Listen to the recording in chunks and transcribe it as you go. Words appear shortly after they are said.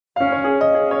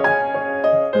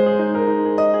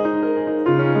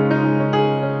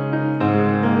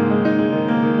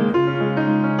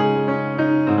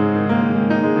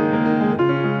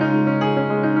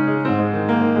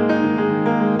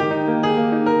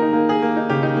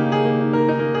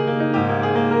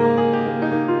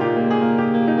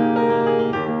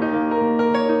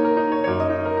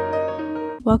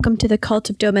Welcome to the Cult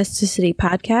of Domesticity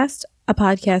podcast, a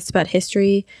podcast about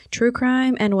history, true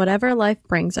crime, and whatever life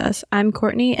brings us. I'm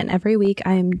Courtney, and every week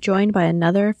I am joined by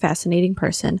another fascinating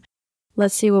person.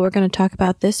 Let's see what we're going to talk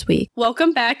about this week.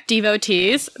 Welcome back,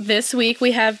 devotees. This week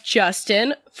we have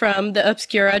Justin from the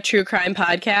Obscura True Crime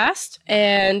Podcast,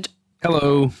 and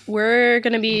hello. We're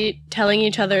going to be telling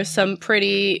each other some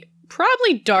probably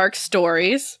dark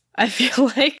stories, I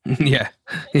feel like. Yeah.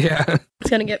 It's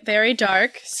going to get very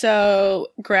dark, so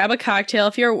grab a cocktail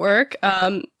if you're at work.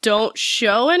 Don't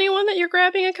show anyone that you're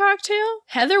grabbing a cocktail.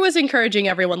 Heather was encouraging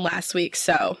everyone last week,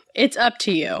 so it's up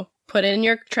to you. Put it in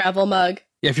your travel mug.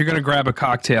 Yeah, if you're going to grab a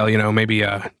cocktail, maybe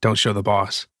don't show the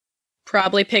boss.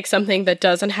 Probably pick something that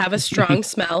doesn't have a strong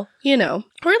smell, or at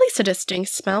least a distinct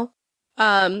smell.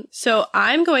 So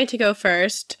I'm going to go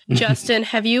first. Justin,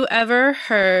 have you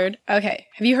heard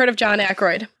of John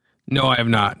Aykroyd? No, I have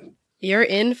not. You're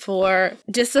in for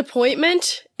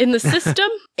disappointment in the system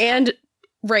and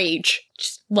rage.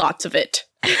 Just lots of it.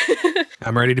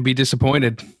 I'm ready to be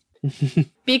disappointed.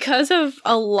 Because of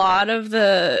a lot of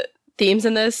the themes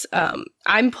in this,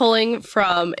 I'm pulling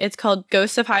from, it's called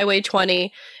Ghosts of Highway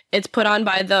 20. It's put on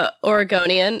by the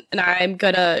Oregonian, and I'm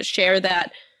going to share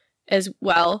that as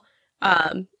well.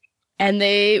 And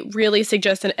they really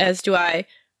suggest, and as do I,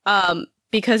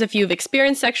 because if you've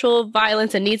experienced sexual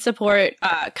violence and need support,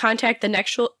 contact the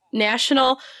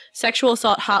National Sexual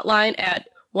Assault Hotline at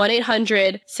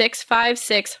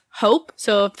 1-800-656-HOPE.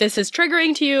 So if this is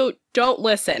triggering to you, don't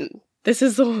listen. This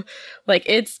is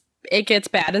it gets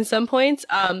bad in some points.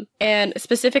 And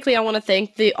specifically, I want to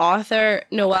thank the author,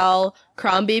 Noelle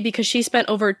Crombie, because she spent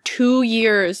over 2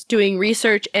 years doing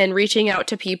research and reaching out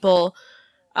to people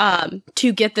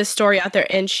to get this story out there.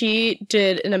 And she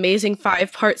did an amazing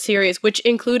 5-part series, which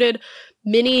included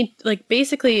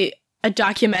basically a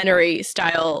documentary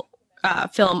style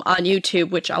film on YouTube,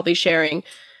 which I'll be sharing.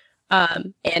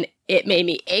 And it made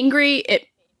me angry. It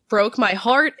broke my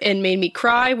heart and made me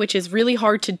cry, which is really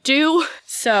hard to do.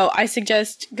 So I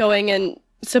suggest going and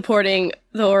supporting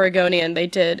the Oregonian. They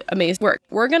did amazing work.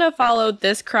 We're going to follow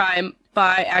this crime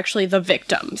by actually the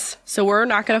victims. So we're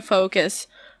not going to focus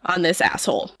on this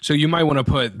asshole. So you might want to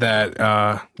put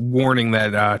that warning,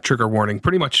 that trigger warning,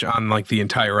 pretty much on the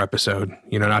entire episode.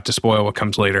 Not to spoil what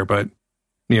comes later, but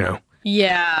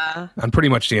yeah, on pretty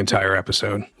much the entire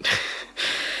episode.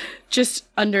 Just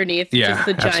underneath, just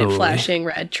the giant absolutely. Flashing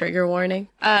red trigger warning.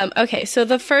 Okay, so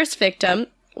the first victim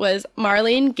was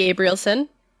Marlene Gabrielson,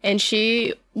 and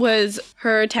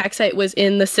her attack site was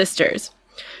in the Sisters.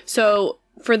 So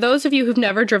for those of you who've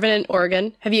never driven in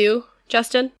Oregon, have you,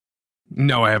 Justin?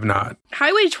 No, I have not.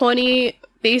 Highway 20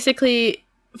 basically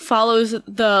follows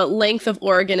the length of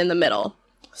Oregon in the middle.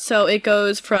 So it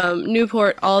goes from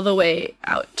Newport all the way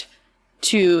out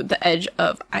to the edge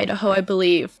of Idaho, I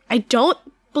believe. I don't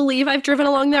believe I've driven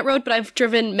along that road, but I've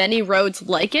driven many roads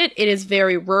like it. It is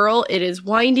very rural. It is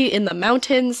windy in the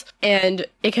mountains, and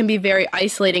it can be very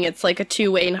isolating. It's like a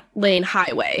 2-lane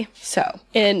highway. So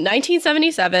in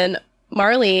 1977,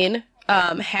 Marlene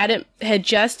had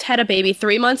just had a baby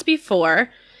 3 months before,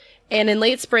 and in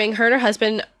late spring, her and her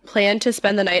husband planned to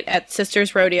spend the night at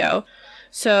Sisters Rodeo.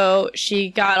 So she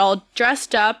got all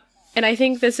dressed up, and I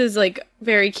think this is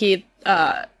very key.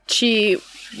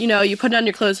 You put on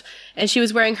your clothes, and she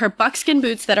was wearing her buckskin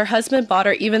boots that her husband bought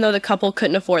her, even though the couple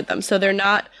couldn't afford them. So they're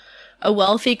not a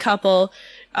wealthy couple.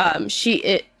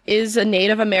 She is a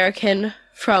Native American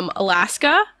from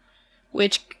Alaska,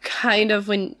 which kind of,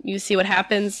 when you see what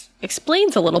happens,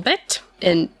 explains a little bit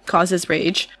and causes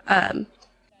rage.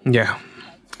 Yeah.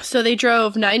 So they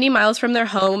drove 90 miles from their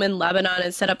home in Lebanon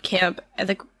and set up camp at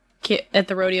the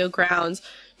rodeo grounds,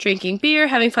 drinking beer,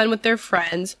 having fun with their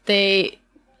friends.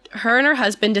 Her and her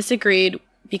husband disagreed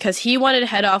because he wanted to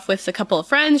head off with a couple of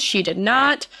friends. She did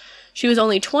not. She was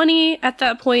only 20 at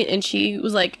that point, and she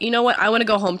was like, you know what? I want to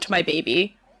go home to my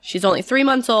baby. She's only 3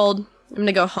 months old. I'm going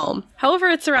to go home. However,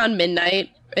 it's around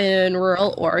midnight in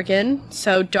rural Oregon,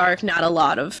 so dark, not a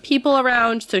lot of people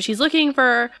around. So she's looking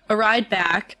for a ride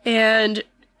back, and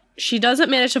she doesn't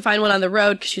manage to find one on the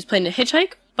road because she's planning to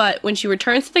hitchhike. But when she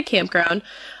returns to the campground,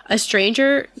 a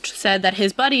stranger said that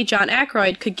his buddy, John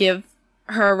Aykroyd, could give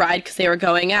her a ride because they were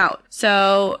going out.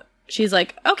 So she's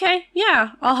like, okay,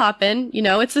 yeah, I'll hop in.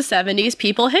 It's the 70s.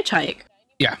 People hitchhike.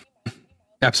 Yeah,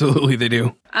 absolutely they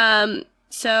do.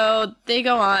 So they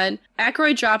go on.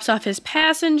 Aykroyd drops off his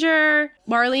passenger.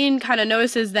 Marlene kind of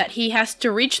notices that he has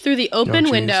to reach through the open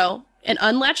window and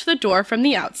unlatch the door from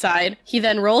the outside. He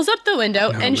then rolls up the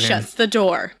window and shuts the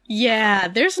door. Yeah,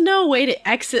 there's no way to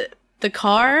exit the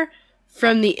car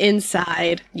from the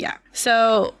inside. Yeah.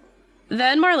 So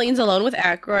Then Marlene's alone with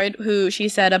Aykroyd, who she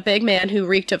said a big man who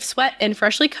reeked of sweat and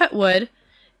freshly cut wood,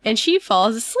 and she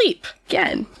falls asleep.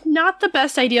 Again, not the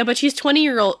best idea, but she's 20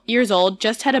 years old,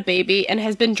 just had a baby, and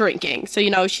has been drinking,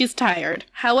 so, she's tired.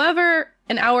 However,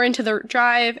 an hour into the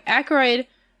drive, Aykroyd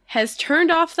has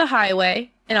turned off the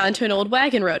highway and onto an old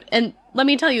wagon road. And let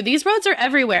me tell you, these roads are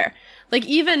everywhere. Like,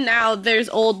 even now, there's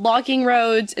old logging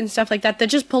roads and stuff like that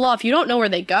just pull off. You don't know where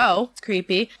they go. It's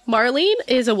creepy. Marlene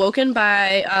is awoken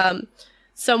by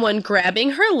someone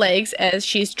grabbing her legs as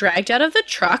she's dragged out of the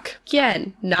truck.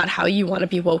 Again, not how you want to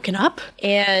be woken up.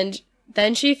 And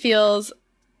then she feels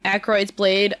Aykroyd's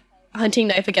blade hunting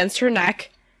knife against her neck.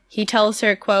 He tells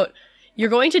her, quote, "You're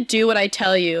going to do what I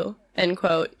tell you," end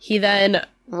quote. He then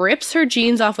rips her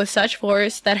jeans off with such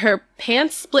force that her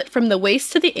pants split from the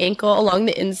waist to the ankle along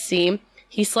the inseam.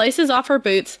 He slices off her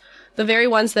boots, the very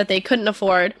ones that they couldn't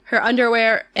afford, her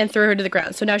underwear, and threw her to the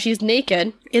ground. So now she's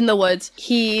naked in the woods.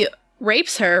 He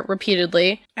rapes her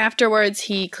repeatedly. Afterwards,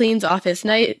 he cleans off his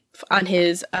knife on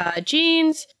his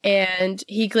jeans, and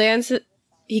he glanced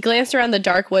around the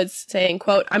dark woods saying,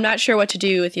 quote, "I'm not sure what to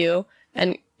do with you."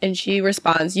 And she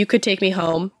responds, "You could take me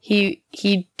home." He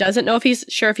doesn't know if he's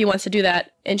sure if he wants to do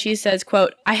that. And she says,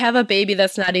 quote, "I have a baby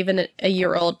that's not even a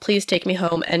year old. Please take me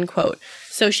home," end quote.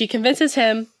 So she convinces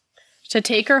him to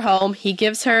take her home. He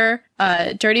gives her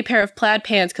a dirty pair of plaid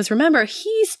pants, because remember,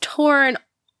 he's torn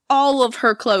all of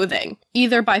her clothing,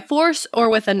 either by force or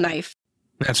with a knife.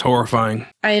 That's horrifying.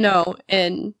 I know.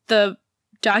 And the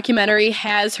documentary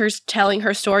has her telling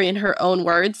her story in her own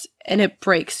words, and it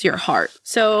breaks your heart.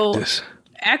 So Yes.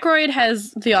 Aykroyd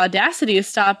has the audacity to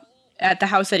stop at the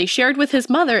house that he shared with his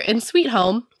mother in Sweet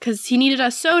Home because he needed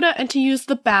a soda and to use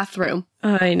the bathroom.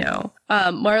 I know.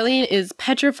 Marlene is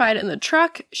petrified in the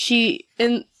truck. She,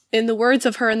 in the words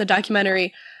of her in the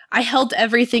documentary, "I held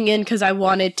everything in because I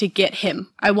wanted to get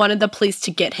him. I wanted the police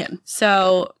to get him."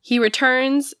 So he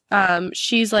returns.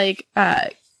 She's like,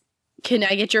 "Can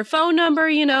I get your phone number?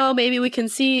 Maybe we can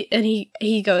see." And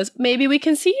he goes, "Maybe we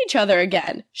can see each other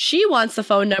again." She wants the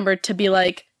phone number to be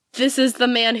like, "This is the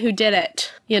man who did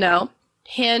it,"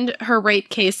 hand her rape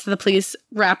case to the police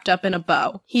wrapped up in a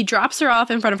bow. He drops her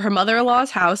off in front of her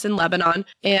mother-in-law's house in Lebanon.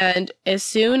 And as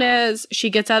soon as she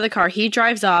gets out of the car, he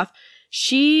drives off.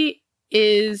 She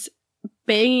is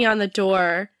banging on the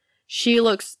door. She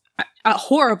looks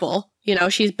horrible.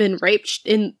 She's been raped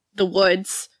in the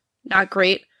woods. Not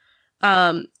great.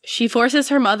 She forces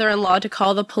her mother-in-law to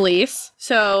call the police.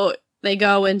 So they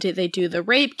go and they do the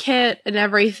rape kit and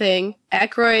everything.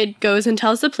 Aykroyd goes and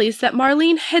tells the police that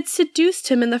Marlene had seduced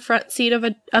him in the front seat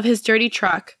of his dirty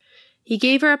truck. He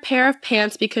gave her a pair of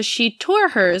pants because she tore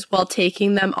hers while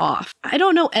taking them off. I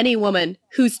don't know any woman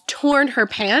who's torn her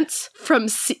pants from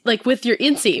with your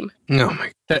inseam. Oh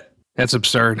my, that's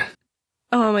absurd.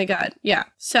 Oh my God, yeah.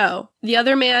 So, the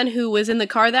other man who was in the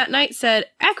car that night said,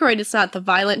 Aykroyd is not the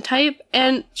violent type,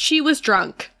 and she was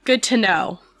drunk. Good to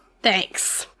know.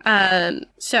 Thanks.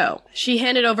 So, she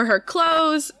handed over her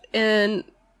clothes. In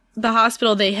the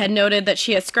hospital, they had noted that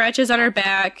she had scratches on her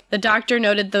back. The doctor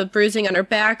noted the bruising on her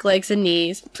back, legs, and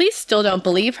knees. Police still don't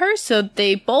believe her, so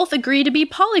they both agree to be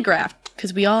polygraphed,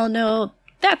 because we all know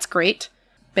that's great.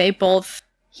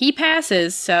 He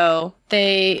passes, so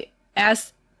they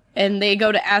ask... And they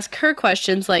go to ask her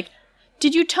questions like,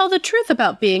 did you tell the truth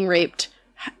about being raped?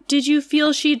 Did you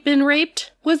feel she'd been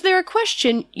raped? Was there a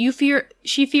question she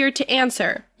feared to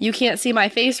answer? You can't see my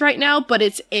face right now, but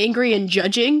it's angry and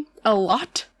judging a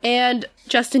lot. And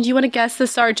Justin, do you want to guess the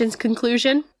sergeant's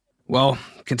conclusion? Well,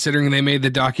 considering they made the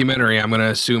documentary, I'm going to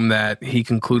assume that he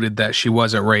concluded that she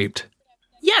wasn't raped.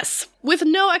 Yes, with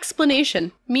no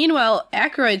explanation. Meanwhile,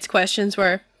 Aykroyd's questions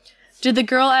were, did the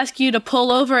girl ask you to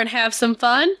pull over and have some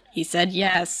fun? He said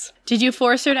yes. Did you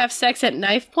force her to have sex at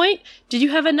knife point? Did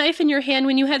you have a knife in your hand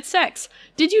when you had sex?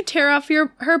 Did you tear off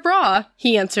her bra?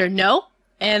 He answered no.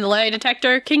 And the lie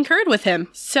detector concurred with him.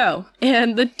 So,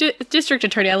 and the district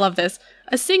attorney, I love this,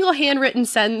 a single handwritten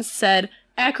sentence said,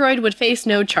 Aykroyd would face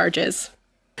no charges.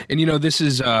 And this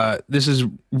is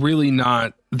really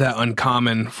not that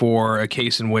uncommon for a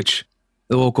case in which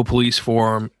the local police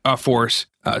force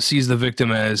sees the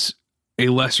victim as a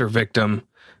lesser victim,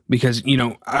 because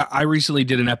I recently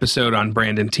did an episode on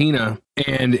Brandon Tina,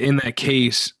 and in that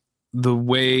case the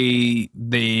way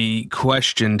they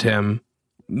questioned him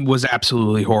was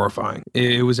absolutely horrifying.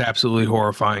 It was absolutely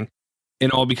horrifying,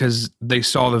 and all because they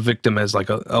saw the victim as like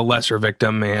a lesser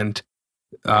victim, and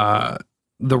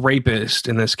the rapist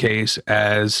in this case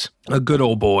as a good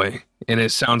old boy. And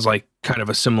it sounds like kind of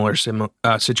a similar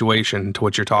situation to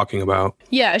what you're talking about.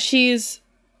 Yeah, she's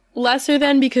lesser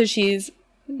than because she's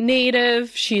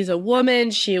Native, she's a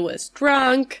woman, she was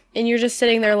drunk, and you're just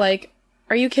sitting there like,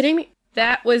 Are you kidding me?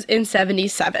 That was in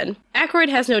 1977. Aykroyd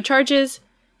has no charges.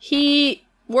 He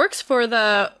works for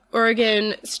the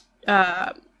Oregon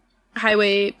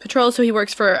Highway Patrol, so he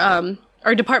works for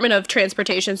our Department of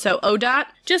Transportation, so ODOT.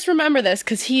 Just remember this,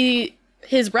 because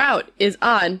his route is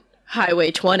on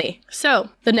Highway 20. So,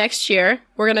 the next year,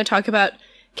 we're going to talk about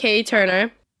Kay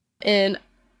Turner in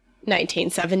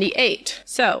 1978.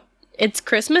 So, it's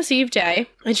Christmas Eve day,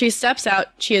 and she steps out.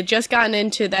 She had just gotten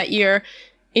into that year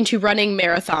into running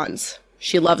marathons.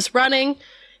 She loves running.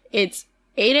 It's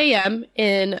 8 a.m.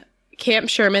 in Camp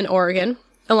Sherman, Oregon,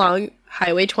 along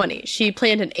Highway 20. She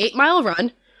planned an 8-mile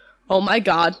run. Oh my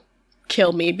God,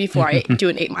 kill me before I do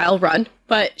an 8-mile run.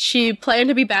 But she planned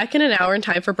to be back in an hour in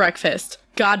time for breakfast.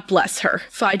 God bless her.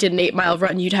 If I did an 8-mile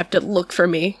run, you'd have to look for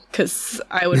me, because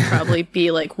I would probably be,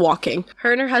 like, walking.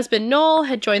 Her and her husband, Noel,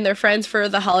 had joined their friends for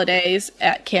the holidays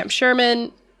at Camp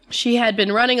Sherman. She had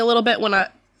been running a little bit when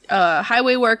a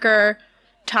highway worker,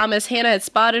 Thomas Hanna, had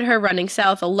spotted her running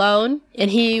south alone, and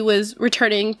he was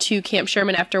returning to Camp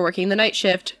Sherman after working the night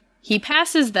shift. He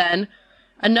passes then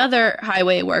another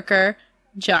highway worker,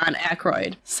 John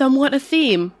Aykroyd. Somewhat a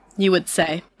theme, you would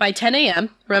say. By 10 a.m.,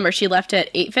 remember she left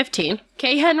at 8:15,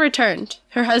 Kay hadn't returned.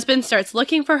 Her husband starts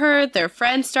looking for her, their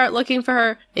friends start looking for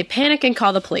her, they panic and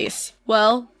call the police.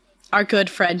 Well, our good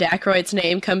friend Aykroyd's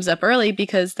name comes up early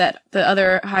because the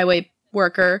other highway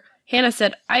worker, Hannah,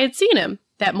 said, I had seen him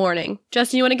that morning.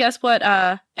 Justin, you want to guess what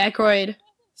Aykroyd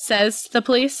says to the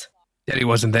police? That he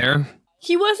wasn't there?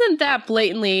 He wasn't that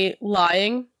blatantly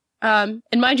lying. And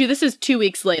mind you, this is 2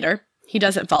 weeks later. He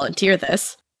doesn't volunteer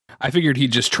this. I figured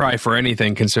he'd just try for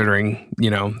anything considering,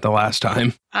 the last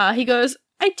time. He goes,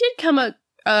 I did come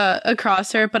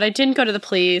across her, but I didn't go to the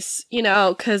police,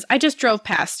 because I just drove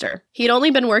past her. He'd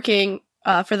only been working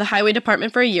for the highway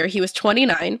department for a year. He was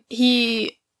 29.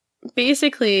 He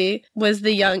basically was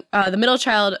the middle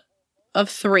child of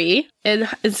 3. In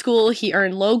school, he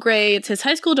earned low grades. His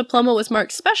high school diploma was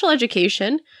marked special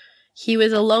education. He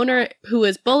was a loner who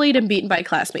was bullied and beaten by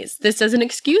classmates. This doesn't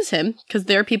excuse him, because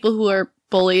there are people who are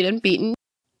bullied and beaten.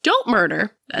 Don't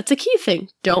murder. That's a key thing.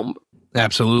 Don't.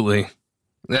 Absolutely.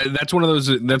 That's one of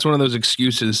those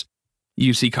excuses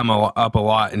you see come up a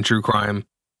lot in true crime.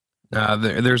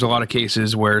 There's a lot of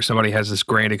cases where somebody has this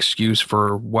grand excuse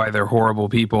for why they're horrible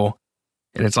people,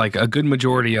 and it's like a good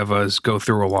majority of us go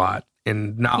through a lot,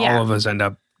 and not all of us end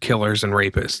up killers and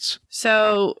rapists.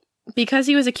 So, because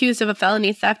he was accused of a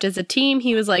felony theft as a teen,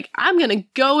 he was like, I'm gonna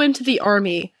go into the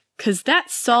army, because that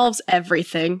solves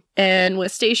everything, and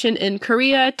was stationed in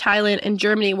Korea, Thailand, and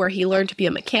Germany, where he learned to be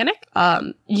a mechanic.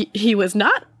 He was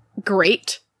not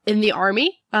great in the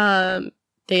army.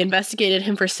 They investigated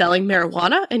him for selling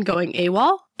marijuana and going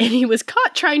AWOL, and he was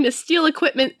caught trying to steal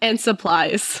equipment and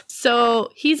supplies.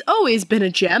 So he's always been a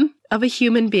gem of a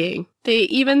human being. They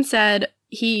even said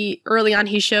early on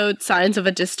he showed signs of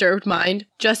a disturbed mind.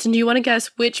 Justin, do you want to guess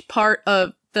which part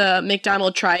of the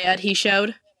McDonald triad he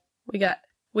showed? We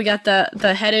got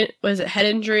the head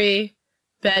injury,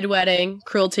 bedwetting,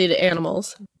 cruelty to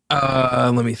animals.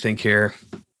 Let me think here.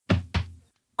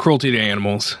 Cruelty to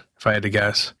animals, if I had to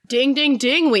guess. Ding, ding,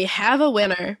 ding, we have a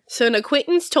winner. So an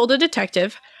acquaintance told a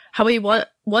detective how he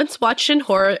once watched in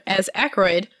horror as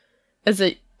Aykroyd, as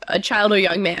a child or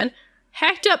young man,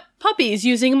 hacked up puppies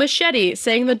using a machete,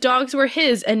 saying the dogs were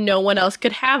his and no one else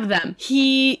could have them.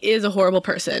 He is a horrible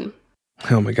person.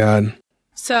 Oh my God.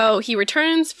 So he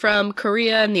returns from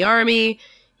Korea in the army.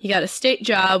 He got a state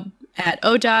job at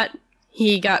ODOT.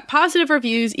 He got positive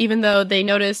reviews, even though they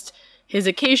noticed his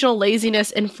occasional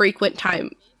laziness and frequent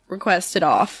time requested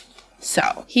off.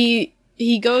 So he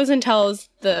goes and tells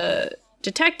the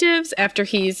detectives after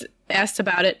he's asked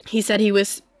about it. He said he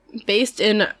was based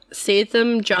in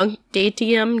Datham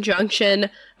Junction,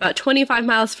 about 25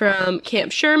 miles from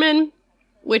Camp Sherman,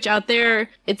 which out there,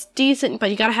 it's decent, but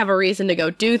you gotta have a reason to go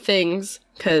do things,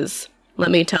 because,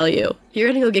 let me tell you, if you're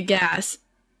gonna go get gas,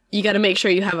 you gotta make sure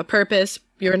you have a purpose.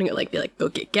 You're gonna go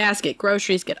get gas, get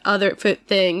groceries, get other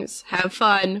things, have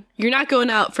fun. You're not going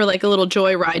out for like a little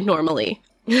joyride normally.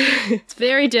 It's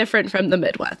very different from the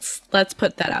Midwest. Let's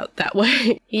put that out that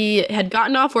way. He had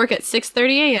gotten off work at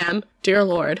 6:30 a.m., dear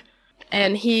Lord,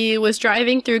 and he was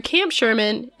driving through Camp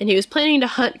Sherman, and he was planning to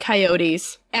hunt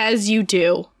coyotes, as you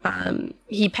do.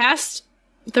 He passed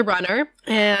the runner,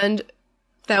 and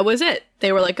that was it.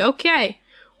 They were like, okay,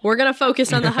 we're gonna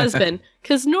focus on the husband,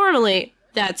 because normally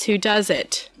that's who does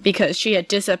it, because she had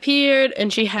disappeared,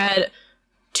 and she had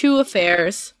 2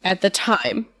 affairs at the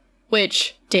time,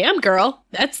 which, damn girl,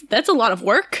 that's a lot of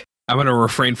work. I'm going to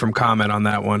refrain from comment on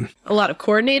that one. A lot of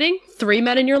coordinating, 3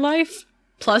 men in your life,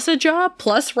 plus a job,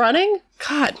 plus running.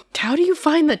 God, how do you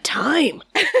find the time?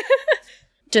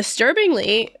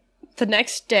 Disturbingly, the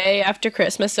next day after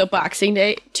Christmas, so Boxing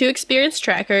Day, 2 experienced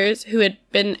trackers who had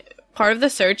been part of the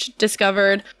search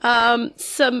discovered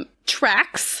some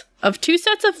tracks of 2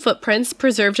 sets of footprints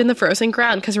preserved in the frozen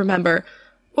ground. Because remember,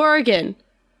 Oregon,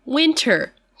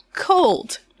 winter,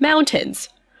 cold, mountains.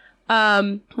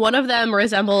 One of them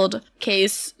resembled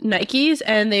Kay's Nikes,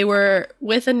 and they were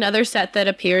with another set that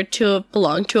appeared to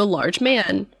belong to a large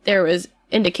man. There was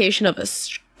indication of a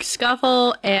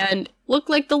scuffle, and looked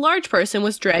like the large person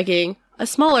was dragging a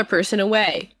smaller person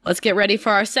away. Let's get ready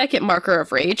for our second marker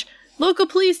of rage. Local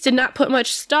police did not put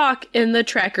much stock in the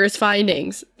tracker's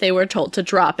findings. They were told to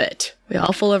drop it. We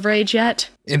all full of rage yet?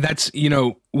 And that's,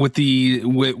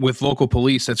 with local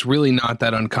police, that's really not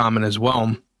that uncommon as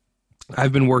well. I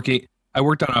worked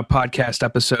on a podcast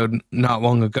episode not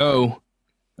long ago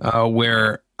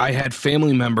where I had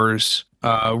family members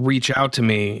reach out to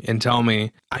me and tell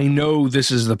me, I know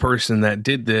this is the person that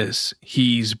did this.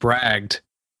 He's bragged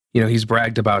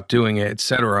about doing it,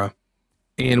 etc.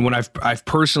 And when I've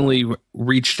personally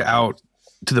reached out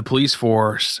to the police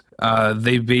force,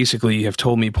 they basically have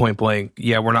told me point blank,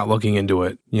 yeah, we're not looking into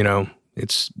it.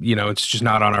 It's just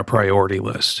not on our priority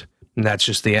list. And that's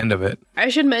just the end of it. I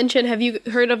should mention, have you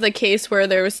heard of the case where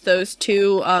there was those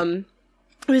 2, it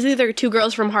was either 2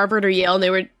 girls from Harvard or Yale, and they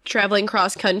were traveling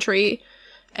cross country,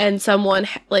 and someone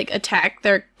attacked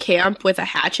their camp with a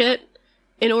hatchet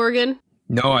in Oregon?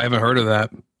 No, I haven't heard of that.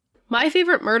 My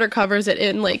Favorite Murder covers it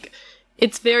in,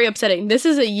 it's very upsetting. This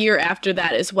is a year after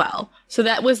that as well. So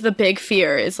that was the big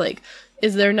fear, is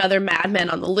there another madman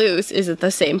on the loose? Is it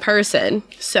the same person?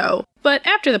 But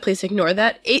after the police ignored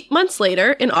that, 8 months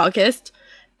later, in August,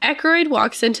 Aykroyd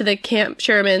walks into the Camp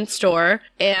Sherman store,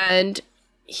 and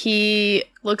he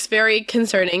looks very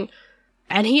concerning.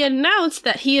 And he announced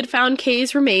that he had found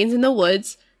Kay's remains in the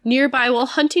woods nearby while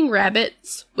hunting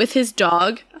rabbits with his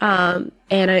dog. And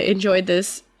I enjoyed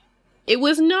this. It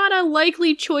was not a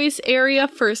likely choice area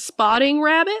for spotting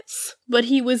rabbits, but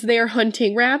he was there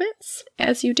hunting rabbits,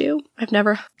 as you do.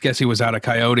 Guess he was out of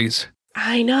coyotes.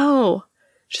 I know.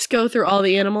 Just go through all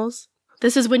the animals.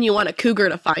 This is when you want a cougar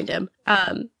to find him.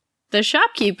 The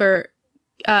shopkeeper,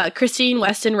 Christine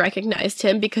Weston, recognized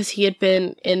him because he had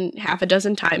been in half a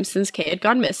dozen times since Kay had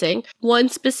gone missing. One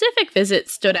specific visit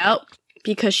stood out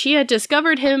because she had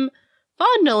discovered him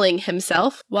fondling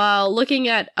himself while looking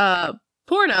at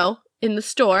porno in the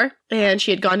store, and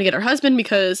she had gone to get her husband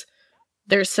because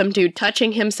there's some dude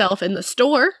touching himself in the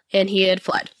store, and he had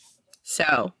fled.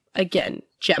 So, again,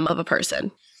 gem of a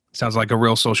person. Sounds like a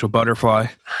real social butterfly.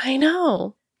 I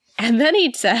know. And then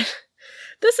he said,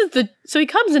 so he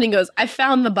comes in and goes, I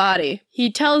found the body.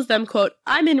 He tells them, quote,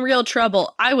 I'm in real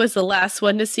trouble. I was the last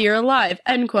one to see her alive,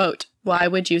 end quote. Why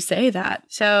would you say that?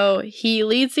 So he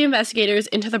leads the investigators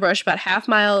into the brush about half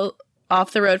mile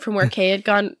off the road from where Kay had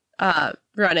gone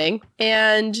running.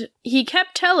 And he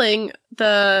kept telling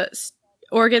the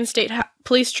Oregon State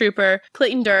Police Trooper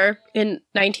Clayton Durr in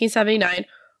 1979,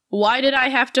 why did I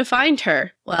have to find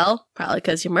her? Well, probably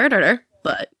because you murdered her,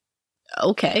 but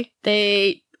okay.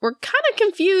 They were kind of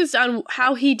confused on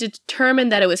how he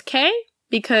determined that it was Kay,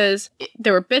 because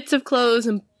there were bits of clothes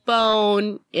and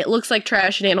bone. It looks like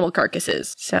trash and animal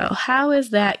carcasses. So how is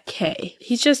that Kay?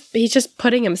 He's just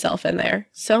putting himself in there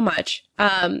so much.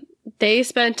 They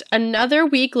spent another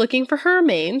week looking for her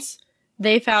remains.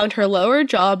 They found her lower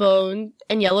jawbone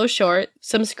and yellow short,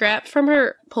 some scrap from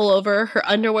her pullover, her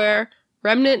underwear,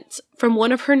 remnants from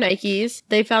one of her Nikes.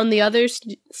 They found the other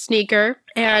sneaker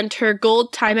and her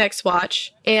gold Timex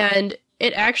watch, and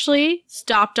it actually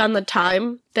stopped on the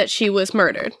time that she was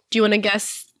murdered. Do you want to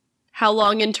guess how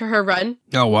long into her run?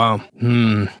 Oh, wow.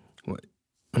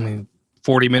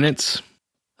 40 minutes?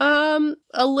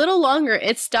 A little longer.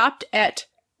 It stopped at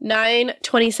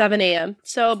 9:27 a.m.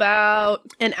 So about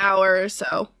an hour or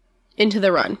so into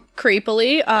the run.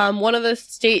 Creepily, one of the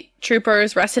state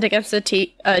troopers rested against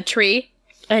a tree,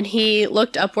 and he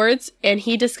looked upwards, and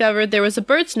he discovered there was a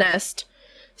bird's nest.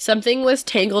 Something was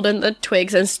tangled in the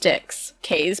twigs and sticks.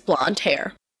 Kay's blonde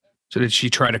hair. So did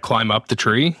she try to climb up the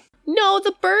tree? No,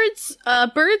 the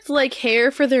birds like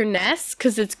hair for their nests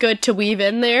because it's good to weave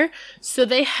in there. So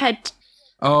they had...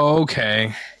 Oh,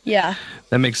 okay. Yeah.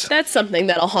 That's something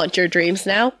that'll haunt your dreams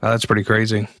now. Oh, that's pretty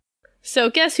crazy.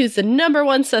 So guess who's the number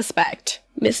one suspect?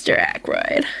 Mr.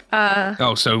 Aykroyd.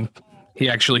 So he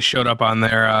actually showed up on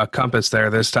their compass there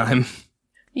this time.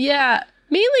 Yeah.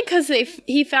 Mainly because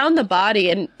he found the body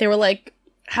and they were like,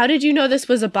 how did you know this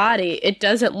was a body? It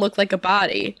doesn't look like a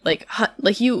body.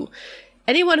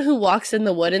 Anyone who walks in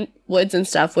the woods and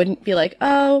stuff wouldn't be like,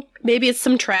 oh, maybe it's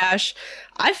some trash.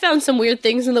 I found some weird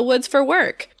things in the woods for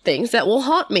work. Things that will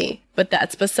haunt me. But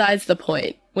that's besides the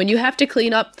point. when you have to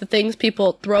clean up the things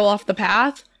people throw off the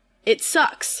path, it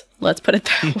sucks. Let's put it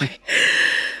that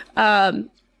way.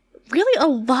 Really a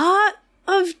lot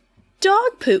of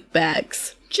dog poop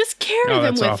bags. Just carry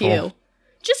them with awful. you.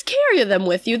 Just carry them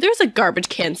with you. There's a garbage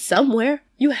can somewhere.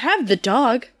 You have the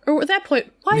dog. Or at that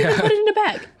point, why even put it in a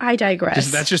bag? I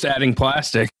digress. That's just adding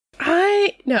plastic.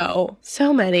 I know.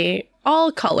 So many.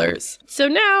 All colors. So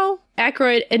now,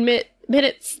 Aykroyd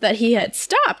admits that he had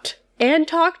stopped and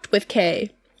talked with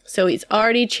Kay. So he's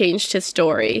already changed his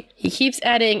story. He keeps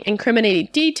adding incriminating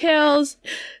details.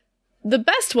 The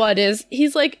best one is,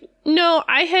 he's like, no,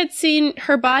 I had seen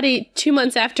her body 2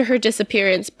 months after her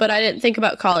disappearance, but I didn't think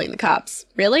about calling the cops.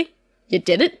 Really? You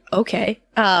didn't? Okay.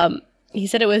 He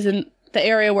said it was in the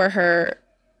area where her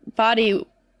body,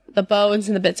 the bones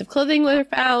and the bits of clothing were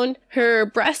found. Her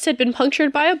breast had been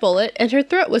punctured by a bullet, and her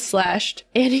throat was slashed.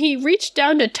 And he reached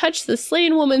down to touch the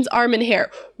slain woman's arm and hair.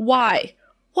 Why?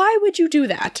 Why would you do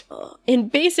that?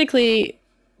 And basically,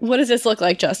 what does this look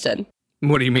like, Justin?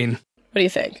 What do you mean? What do you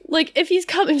think? Like, if he's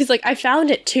like, I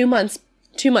found it 2 months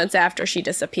after she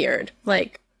disappeared.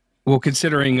 Like, well,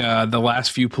 considering the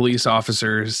last few police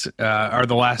officers or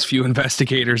the last few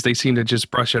investigators, they seem to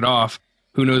just brush it off.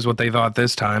 Who knows what they thought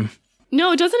this time?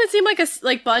 No, doesn't it seem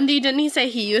like Bundy? Didn't he say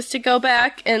he used to go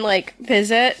back and like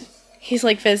visit? He's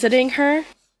like visiting her.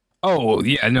 Oh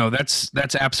yeah, no, that's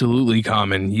absolutely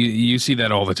common. You see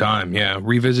that all the time. Yeah,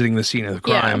 revisiting the scene of the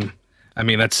crime. Yeah. I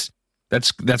mean, that's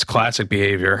classic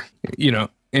behavior. You know,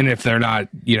 and if they're not,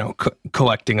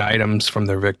 collecting items from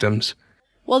their victims.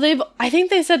 Well, I think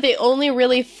they said they only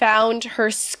really found her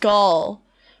skull,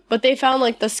 but they found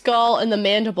like the skull and the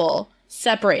mandible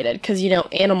separated because,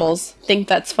 animals think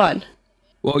that's fun.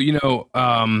 Well,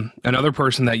 another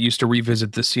person that used to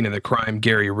revisit the scene of the crime,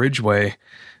 Gary Ridgway,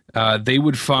 they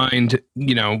would find,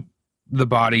 the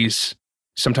bodies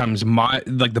sometimes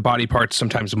like the body parts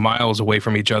sometimes miles away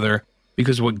from each other,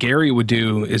 because what Gary would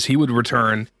do is he would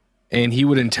return and he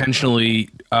would intentionally,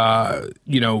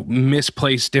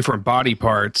 misplace different body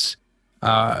parts,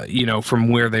 from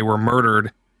where they were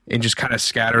murdered, and just kind of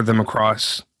scatter them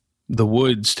across the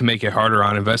woods to make it harder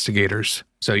on investigators.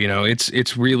 So,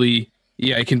 it's really,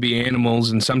 yeah, it can be animals,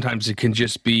 and sometimes it can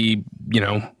just be,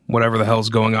 whatever the hell's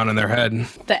going on in their head.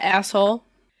 The asshole.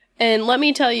 And let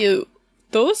me tell you,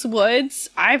 those woods,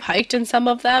 I've hiked in some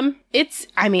of them. It's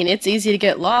easy to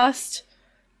get lost.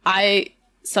 I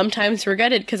sometimes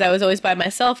regretted because I was always by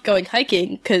myself going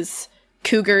hiking because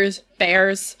cougars,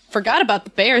 bears. Forgot about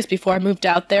the bears before I moved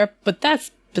out there, but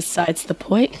that's besides the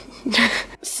point.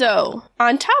 So,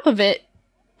 on top of it,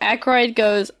 Aykroyd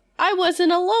goes, I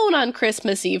wasn't alone on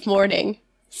Christmas Eve morning.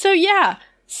 So yeah,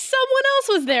 someone else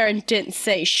was there and didn't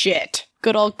say shit.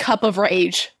 Good old cup of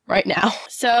rage right now.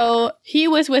 So, he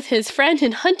was with his friend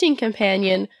and hunting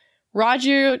companion,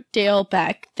 Roger Dale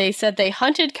Beck. They said they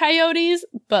hunted coyotes,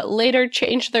 but later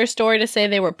changed their story to say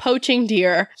they were poaching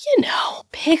deer.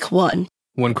 Pick one.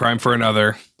 One crime for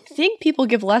another. I think people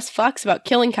give less fucks about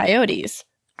killing coyotes.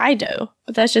 I do,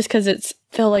 but that's just because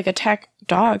they'll like attack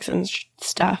dogs and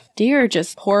stuff. Deer are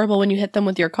just horrible when you hit them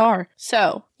with your car.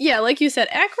 So, yeah, like you said,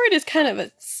 Aykroyd is kind of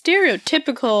a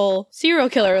stereotypical serial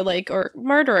killer, or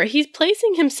murderer. He's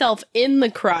placing himself in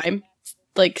the crime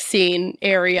scene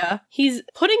area. He's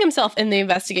putting himself in the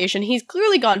investigation. He's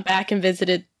clearly gone back and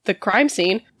visited the crime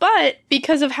scene, but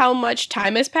because of how much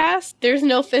time has passed, there's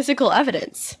no physical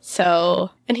evidence. So,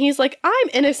 and he's like, I'm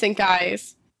innocent,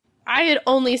 guys. I had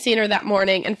only seen her that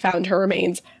morning and found her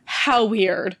remains. How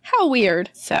weird. How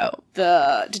weird. So,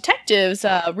 the detectives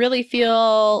really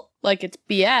feel like it's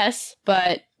BS,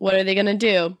 but what are they going to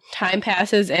do? Time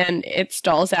passes and it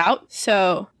stalls out.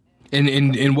 So,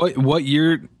 in what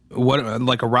year,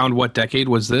 around what decade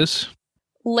was this?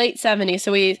 Late 70s.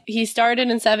 So he started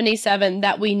in 77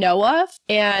 that we know of,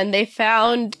 and they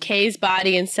found Kay's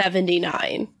body in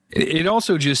 79. It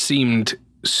also just seemed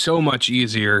so much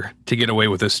easier to get away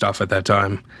with this stuff at that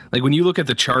time. Like when you look at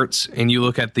the charts and you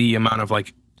look at the amount of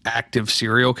active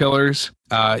serial killers,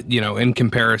 in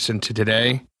comparison to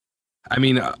today, I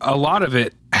mean, a lot of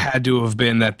it had to have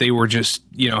been that they were just,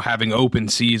 having open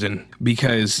season,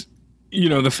 because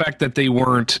the fact that they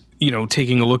weren't,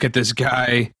 taking a look at this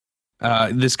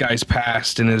guy's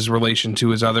past and his relation to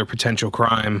his other potential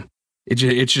crime,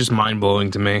 it's just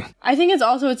mind-blowing to me. I think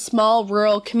it's small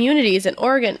rural communities in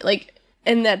Oregon,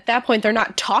 and at that point they're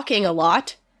not talking a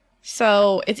lot,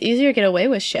 so it's easier to get away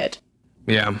with shit.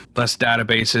 Yeah, less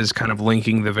databases kind of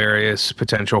linking the various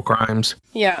potential crimes.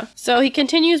 Yeah, so he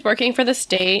continues working for the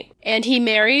state, and he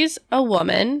marries a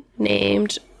woman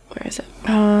named, where is it?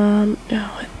 I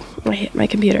hit my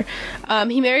computer.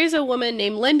 He marries a woman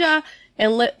named Linda,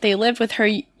 and they lived with her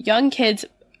young kids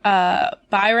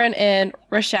Byron and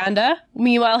Rashonda.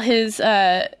 Meanwhile, his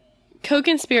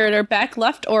co-conspirator Beck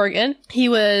left Oregon. He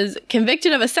was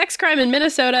convicted of a sex crime in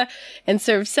Minnesota and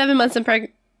served 7 months in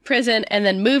prison and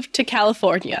then moved to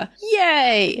California.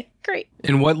 Yay! Great.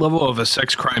 And what level of a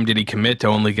sex crime did he commit to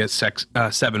only get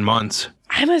 7 months?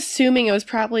 I'm assuming it was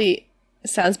probably,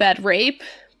 sounds bad, rape,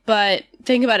 but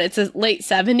think about it, it's the late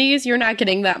 70s, you're not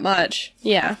getting that much.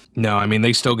 Yeah. No, I mean,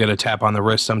 they still get a tap on the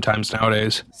wrist sometimes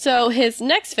nowadays. So his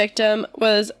next victim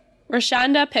was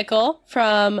Rashonda Pickle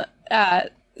from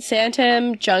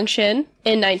Santam Junction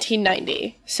in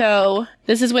 1990. So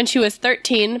this is when she was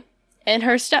 13, and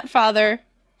her stepfather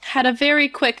had a very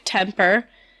quick temper,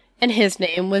 and his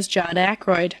name was John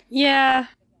Aykroyd. Yeah.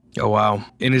 Oh, wow.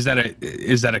 And is that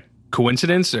a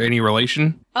coincidence or any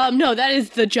relation? No, that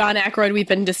is the John Aykroyd we've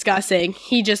been discussing.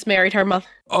 He just married her mother.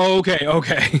 Oh, okay.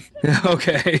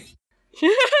 Okay.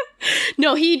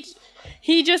 No, he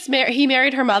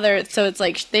married her mother, so it's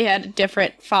like they had a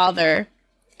different father.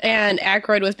 And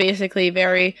Aykroyd was basically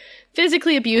very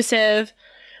physically abusive.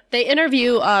 They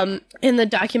interview, in the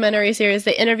documentary series,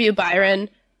 they interview Byron,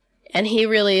 and he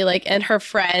really, and her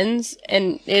friends,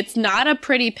 and it's not a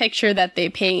pretty picture that they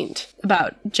paint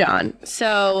about John.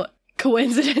 So,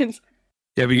 coincidence.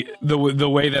 Yeah, the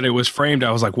way that it was framed,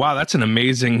 I was like, wow, that's an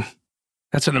amazing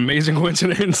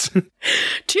coincidence.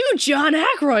 2 John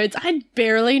Aykroyds. I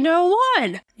barely know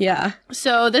one. Yeah.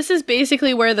 So this is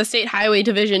basically where the State Highway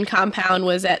Division compound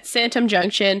was at Santam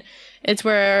Junction. It's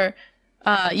where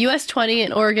US 20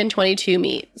 and Oregon 22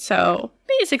 meet. So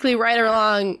basically right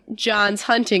along John's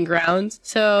hunting grounds.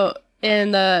 So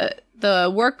in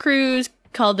the work crews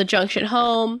called the Junction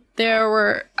Home, there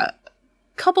were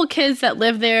couple kids that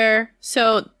lived there.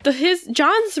 So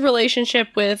John's relationship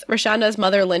with Rashonda's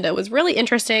mother, Linda, was really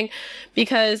interesting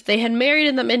because they had married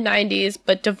in the mid-90s,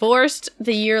 but divorced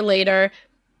the year later,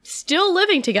 still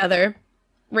living together,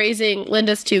 raising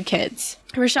Linda's 2 kids.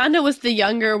 Rashonda was the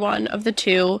younger one of the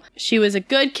 2. She was a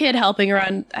good kid, helping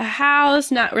around the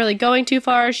house, not really going too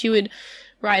far. She would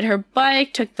ride her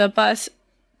bike, took the bus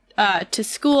to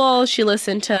school. She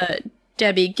listened to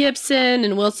Debbie Gibson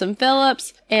and Wilson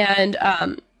Phillips, and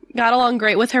got along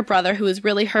great with her brother, who was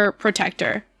really her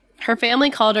protector. Her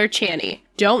family called her Channy.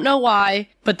 Don't know why,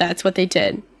 but that's what they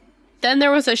did. Then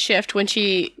there was a shift when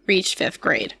she reached 5th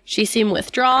grade. She seemed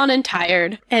withdrawn and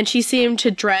tired, and she seemed to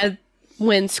dread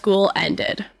when school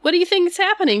ended. What do you think is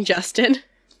happening, Justin?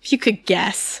 If you could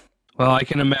guess. Well, I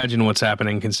can imagine what's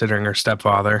happening considering her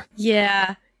stepfather.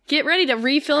 Yeah. Get ready to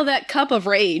refill that cup of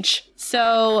rage.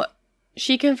 So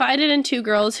she confided in 2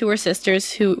 girls who were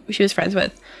sisters who she was friends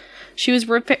with. She was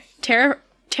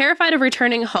terrified of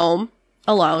returning home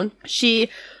alone. She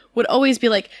would always be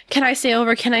like, can I stay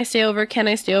over? Can I stay over? Can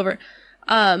I stay over?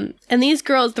 And these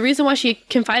girls, the reason why she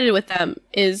confided with them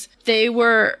is they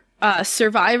were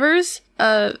survivors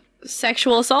of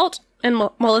sexual assault and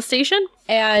molestation.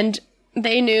 And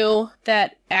they knew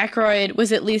that Aykroyd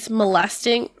was at least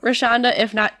molesting Rashonda,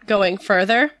 if not going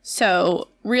further. So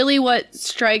really what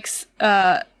strikes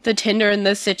the tinder in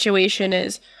this situation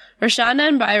is Rashonda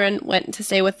and Byron went to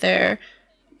stay with their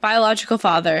biological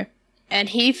father, and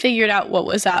he figured out what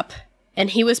was up, and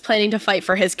he was planning to fight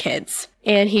for his kids.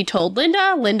 And he told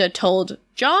Linda. Linda told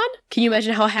John. Can you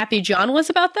imagine how happy John was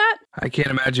about that? I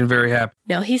can't imagine very happy.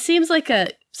 No, he seems like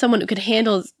someone who could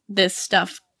handle this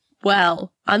stuff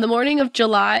well. On the morning of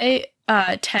July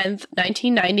 10th,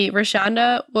 1990,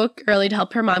 Rashonda woke early to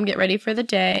help her mom get ready for the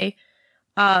day.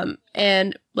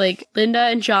 And Linda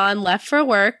and John left for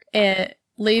work, and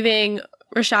leaving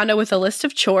Rashonda with a list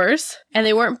of chores, and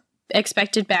they weren't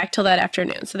expected back till that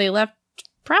afternoon. So they left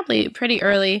probably pretty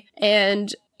early,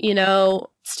 and,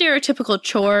 stereotypical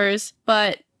chores,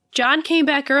 but John came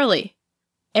back early,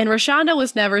 and Rashonda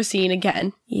was never seen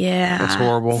again. Yeah. That's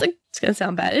horrible. It's going to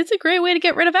sound bad. It's a great way to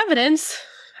get rid of evidence,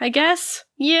 I guess.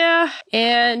 Yeah.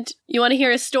 And you want to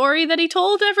hear a story that he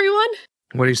told everyone?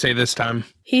 What did he say this time?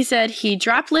 He said he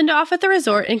dropped Linda off at the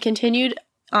resort and continued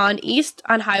on east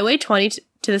on Highway 20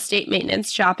 to the state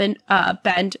maintenance shop in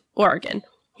Bend, Oregon.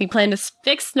 He planned to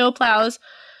fix snowplows,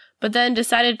 but then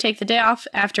decided to take the day off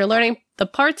after learning the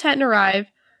parts hadn't arrived,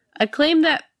 a claim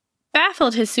that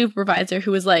baffled his supervisor,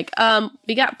 who was like,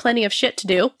 we got plenty of shit to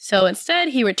do. So instead,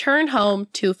 he returned home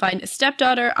to find his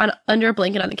stepdaughter under a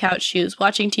blanket on the couch. She was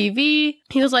watching TV.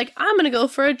 He was like, I'm going to go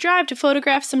for a drive to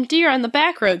photograph some deer on the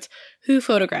back roads. Who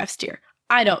photographs deer?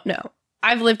 I don't know.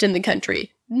 I've lived in the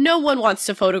country. No one wants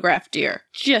to photograph deer.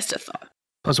 Just a thought.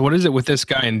 So what is it with this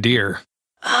guy and deer?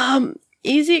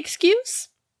 Easy excuse.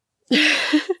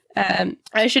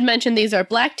 I should mention these are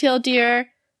black-tailed deer,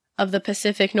 of the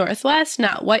Pacific Northwest,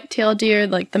 not white-tailed deer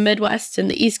like the Midwest and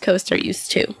the East Coast are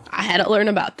used to. I had to learn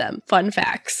about them. Fun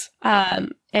facts.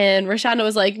 And Rashonda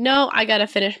was like, no, I gotta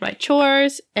finish my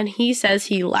chores. And he says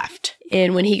he left.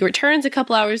 And when he returns a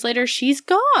couple hours later, she's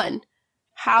gone.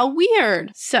 How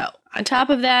weird. So, on top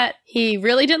of that, he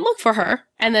really didn't look for her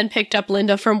and then picked up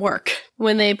Linda from work.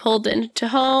 When they pulled into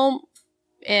home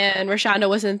and Rashonda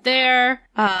wasn't there,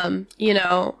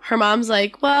 her mom's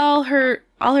like, well,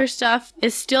 all her stuff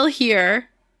is still here,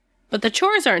 but the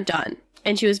chores aren't done.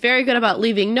 And she was very good about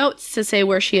leaving notes to say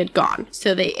where she had gone.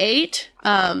 So they ate,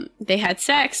 they had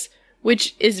sex,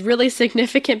 which is really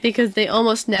significant because they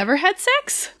almost never had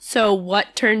sex. So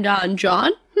what turned on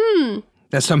John?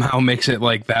 That somehow makes it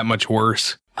like that much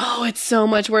worse. Oh, it's so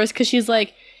much worse because she's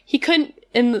like, he couldn't,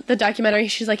 in the documentary,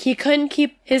 she's like, he couldn't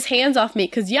keep his hands off me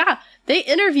because, yeah, they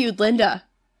interviewed Linda.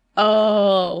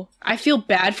 Oh, I feel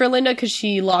bad for Linda because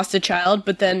she lost a child,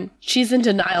 but then she's in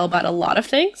denial about a lot of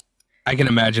things. I can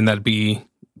imagine that'd be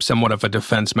somewhat of a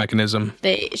defense mechanism.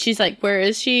 She's like, where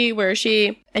is she? Where is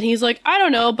she? And he's like, I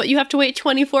don't know, but you have to wait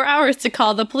 24 hours to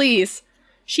call the police.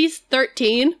 She's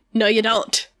 13. No, you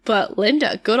don't. But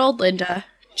Linda, good old Linda,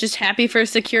 just happy for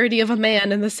security of a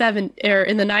man in the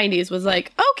 90s, was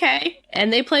like, okay.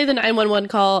 And they play the 911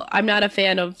 call. I'm not a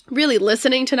fan of really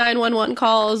listening to 911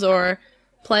 calls or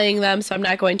playing them, so I'm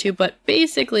not going to. But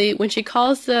basically, when she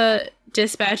calls the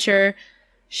dispatcher,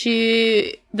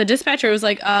 the dispatcher was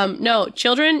like, no,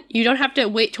 children, you don't have to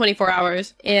wait 24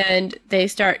 hours. And they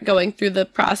start going through the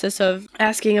process of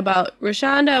asking about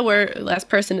Rashonda, where last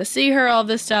person to see her, all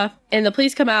this stuff. And the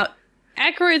police come out.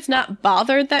 Aykroyd's not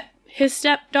bothered that his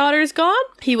stepdaughter's gone.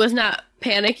 He was not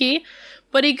panicky,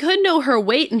 but he could know her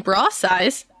weight and bra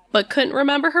size, but couldn't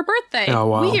remember her birthday. Oh,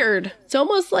 wow. Weird. It's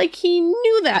almost like he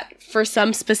knew that for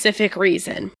some specific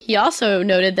reason. He also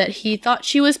noted that he thought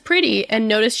she was pretty and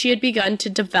noticed she had begun to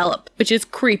develop, which is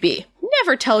creepy.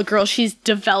 Never tell a girl she's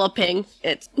developing.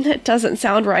 That doesn't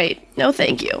sound right. No,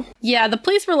 thank you. Yeah, the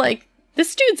police were like,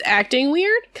 this dude's acting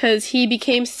weird because he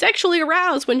became sexually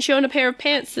aroused when shown a pair of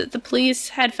pants that the police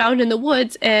had found in the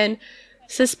woods and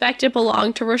suspected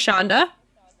belonged to Rashonda.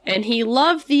 And he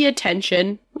loved the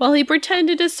attention while he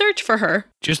pretended to search for her.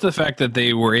 Just the fact that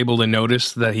they were able to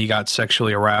notice that he got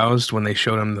sexually aroused when they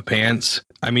showed him the pants.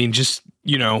 I mean, just,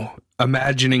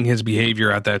 imagining his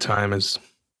behavior at that time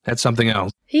that's something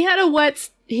else. He had a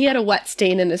wet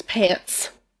stain in his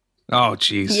pants. Oh,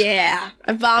 jeez. Yeah.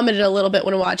 I vomited a little bit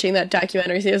when watching that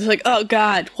documentary. So I was like, oh,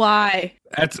 God, why?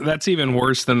 That's even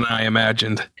worse than I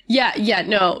imagined. Yeah,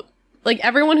 no. Like,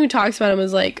 everyone who talks about him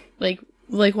is like,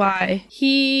 why?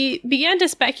 He began to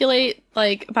speculate,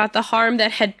 about the harm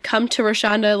that had come to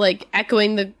Rashonda,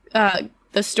 echoing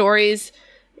the stories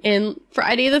in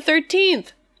Friday the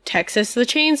 13th, Texas the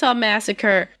Chainsaw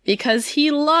Massacre, because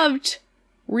he loved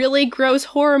really gross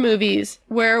horror movies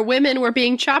where women were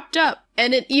being chopped up.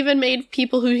 And it even made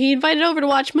people who he invited over to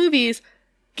watch movies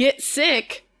get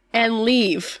sick and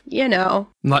leave, And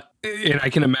I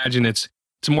can imagine it's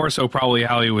more so probably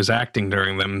how he was acting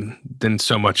during them than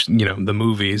so much, the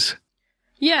movies.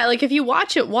 Yeah, if you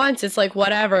watch it once, it's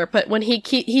whatever. But when he's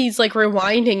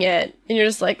rewinding it, and you're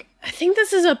just like, I think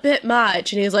this is a bit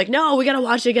much. And he's like, no, we gotta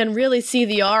watch it again, really see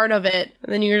the art of it.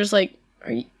 And then you're just like,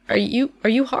 are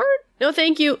you hard? No,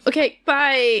 thank you. Okay,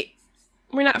 bye.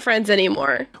 We're not friends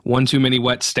anymore. One too many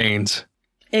wet stains.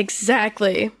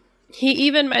 Exactly. He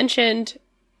even mentioned,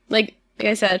 like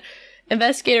I said,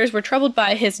 investigators were troubled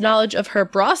by his knowledge of her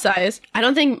bra size. I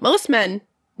don't think most men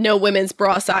know women's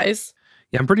bra size.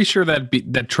 Yeah, I'm pretty sure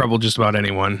that troubled just about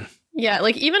anyone. Yeah,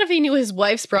 even if he knew his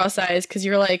wife's bra size, because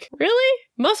you're like, really?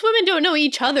 Most women don't know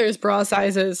each other's bra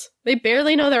sizes. They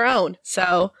barely know their own.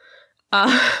 So,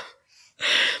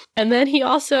 and then he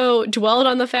also dwelled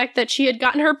on the fact that she had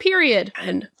gotten her period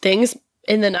and things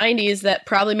in the 90s that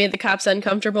probably made the cops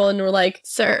uncomfortable and were like,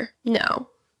 sir, no,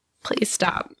 please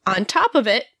stop. On top of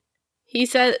it, he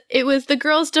said it was the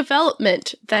girl's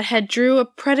development that had drew a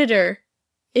predator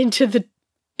into the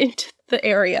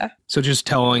area. So just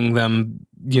telling them,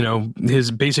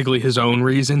 his own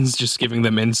reasons, just giving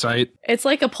them insight. It's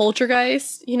like a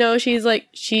poltergeist, she's like,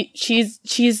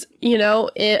 she's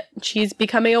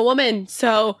becoming a woman.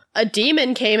 So a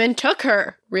demon came and took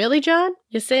her. Really, John?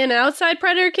 You saying an outside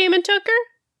predator came and took her?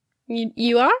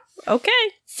 You are? Okay.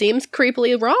 Seems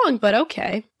creepily wrong, but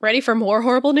okay. Ready for more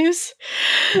horrible news?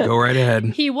 Go right ahead.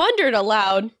 He wondered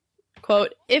aloud,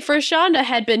 quote, if Rashonda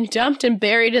had been dumped and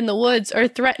buried in the woods or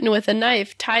threatened with a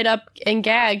knife, tied up and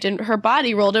gagged, and her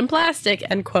body rolled in plastic,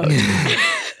 end quote.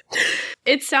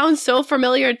 It sounds so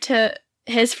familiar to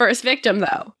his first victim,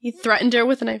 though. He threatened her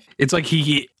with a knife. It's like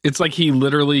he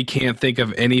literally can't think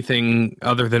of anything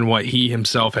other than what he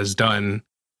himself has done.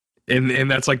 And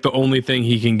that's like the only thing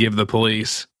he can give the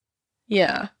police.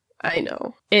 Yeah, I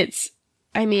know. And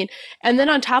then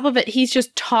on top of it, he's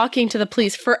just talking to the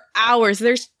police for hours.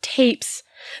 There's tapes.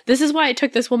 This is why it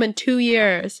took this woman 2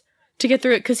 years to get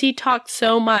through it, because he talked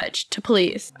so much to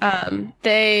police.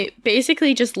 They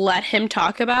basically just let him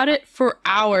talk about it for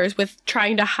hours with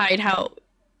trying to hide how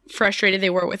frustrated they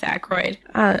were with Aykroyd.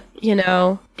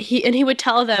 He would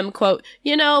tell them, quote,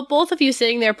 both of you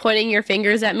sitting there pointing your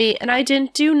fingers at me and I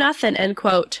didn't do nothing, end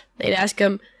quote. They'd ask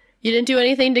him, you didn't do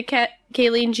anything to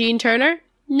Kayleen Jean Turner?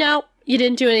 No. You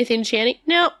didn't do anything to Channing?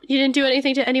 No. You didn't do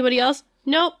anything to anybody else?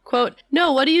 Nope. Quote,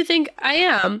 no, what do you think I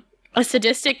am? A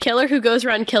sadistic killer who goes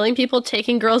around killing people,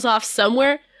 taking girls off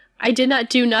somewhere? I did not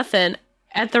do nothing.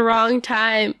 At the wrong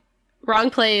time, wrong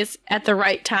place, at the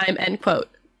right time, end quote.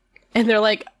 And they're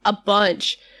like, a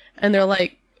bunch. And they're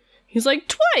like, he's like,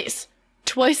 twice.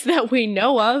 Twice that we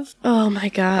know of. Oh my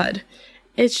God.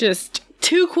 It's just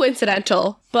too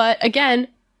coincidental. But again,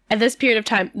 at this period of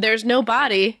time, there's no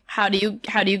body. How do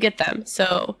you get them?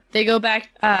 So they go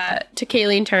back to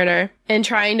Kayleen Turner and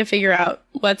trying to figure out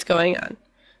what's going on.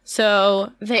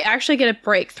 So they actually get a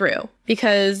breakthrough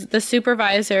because the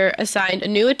supervisor assigned a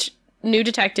new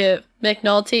detective,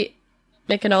 McNulty,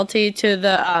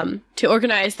 to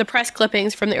organize the press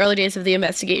clippings from the early days of the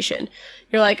investigation.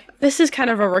 You're like, this is kind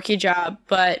of a rookie job,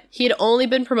 but he had only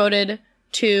been promoted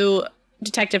to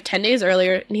detective 10 days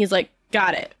earlier, and he's like,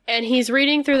 got it. And he's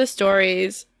reading through the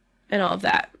stories and all of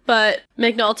that. But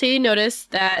McNulty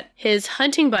noticed that his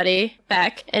hunting buddy,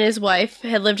 Beck, and his wife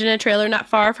had lived in a trailer not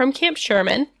far from Camp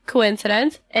Sherman.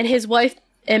 Coincidence. And his wife,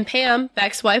 and Pam,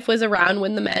 Beck's wife, was around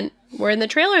when the men were in the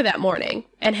trailer that morning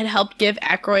and had helped give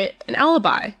Aykroyd an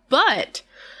alibi. But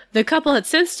the couple had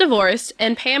since divorced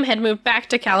and Pam had moved back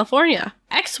to California.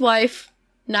 Ex-wife,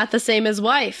 not the same as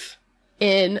wife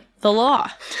in the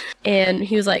law. And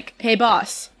he was like, hey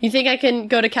boss, you think I can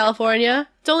go to California?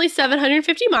 It's only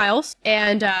 750 miles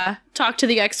and talk to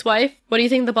the ex-wife. What do you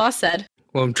think the boss said?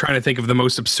 Well, I'm trying to think of the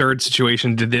most absurd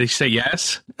situation. Did they say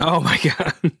yes? Oh my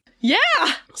God. Yeah.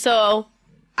 So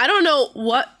I don't know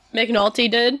what McNulty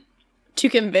did to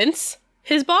convince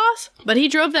his boss, but he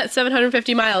drove that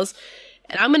 750 miles.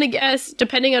 And I'm going to guess,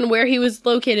 depending on where he was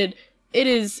located, it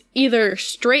is either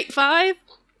straight 5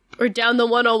 or down the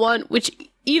 101, which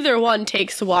either one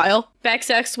takes a while. Beck's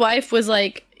ex-wife was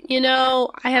like,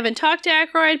 I haven't talked to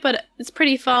Aykroyd, but it's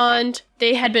pretty fond.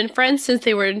 They had been friends since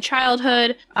they were in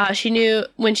childhood. She knew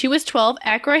when she was 12,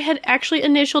 Aykroyd had actually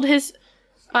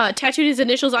tattooed his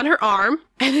initials on her arm.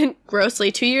 And then,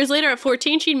 grossly, 2 years later, at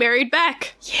 14, she married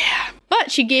Beck. Yeah.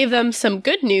 But she gave them some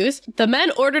good news. The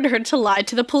men ordered her to lie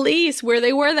to the police where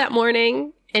they were that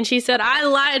morning. And she said, I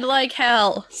lied like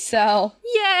hell. So,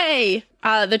 yay!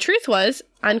 The truth was,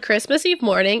 on Christmas Eve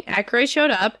morning, Aykroyd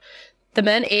showed up. The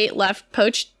men left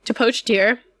to poach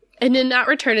deer, and did not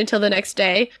return until the next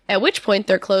day, at which point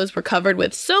their clothes were covered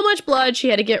with so much blood she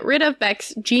had to get rid of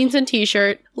Beck's jeans and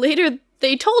t-shirt. Later,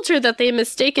 they told her that they had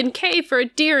mistaken Kay for a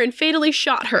deer and fatally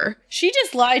shot her. She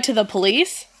just lied to the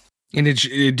police. And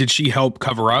did she help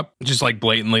cover up? Just like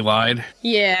blatantly lied?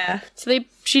 Yeah. So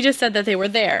she just said that they were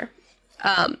there.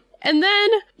 And then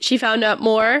she found out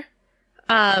more.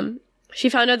 She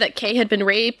found out that Kay had been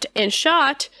raped and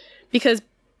shot because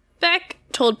Beck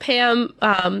told Pam,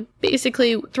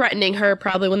 basically threatening her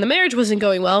probably when the marriage wasn't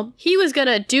going well, he was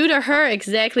gonna do to her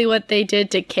exactly what they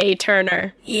did to Kay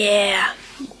Turner. Yeah.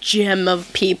 Gem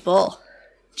of people.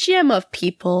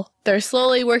 They're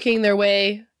slowly working their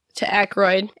way to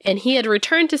Aykroyd, and he had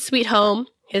returned to Sweet Home,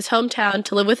 his hometown,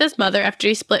 to live with his mother after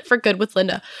he split for good with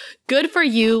Linda. Good for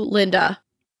you, Linda.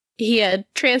 He had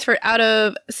transferred out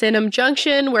of Salem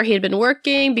Junction, where he had been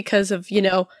working because of,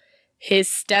 his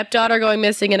stepdaughter going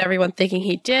missing and everyone thinking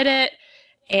he did it,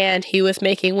 and he was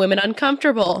making women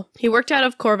uncomfortable. He worked out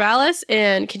of Corvallis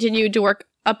and continued to work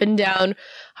up and down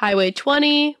Highway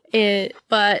 20,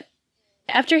 but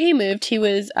after he moved,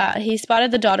 he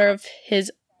spotted the daughter of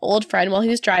his old friend while he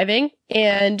was driving,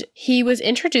 and he was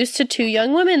introduced to 2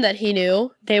 young women that he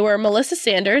knew. They were Melissa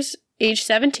Sanders, age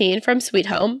 17, from Sweet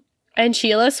Home, and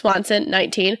Sheila Swanson,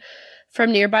 19,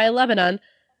 from nearby Lebanon.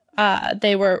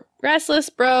 They were restless,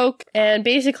 broke, and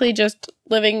basically just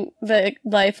living the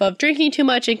life of drinking too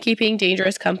much and keeping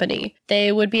dangerous company.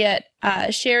 They would be at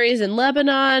Sherry's in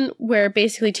Lebanon, where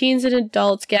basically teens and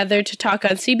adults gathered to talk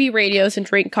on CB radios and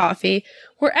drink coffee,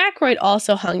 where Aykroyd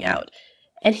also hung out.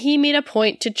 And he made a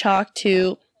point to talk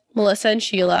to Melissa and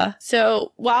Sheila.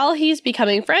 So while he's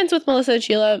becoming friends with Melissa and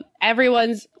Sheila,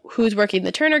 everyone's who's working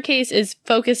the Turner case is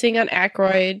focusing on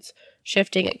Aykroyd's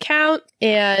shifting account,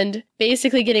 and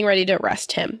basically getting ready to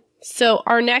arrest him. So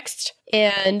our next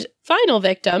and final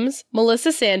victims,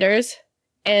 Melissa Sanders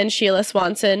and Sheila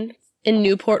Swanson in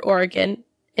Newport, Oregon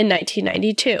in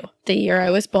 1992, the year I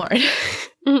was born.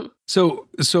 So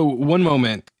one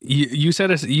moment, you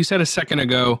said a second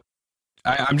ago,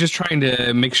 I'm just trying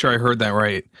to make sure I heard that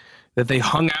right, that they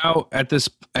hung out at this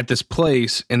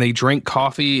place and they drank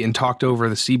coffee and talked over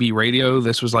the CB radio.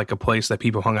 This was like a place that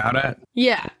people hung out at?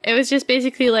 Yeah, it was just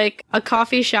basically like a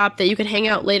coffee shop that you could hang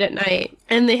out late at night.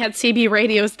 And they had CB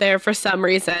radios there for some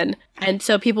reason. And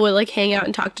so people would like hang out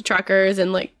and talk to truckers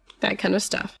and like that kind of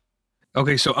stuff.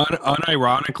 Okay, so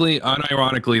unironically,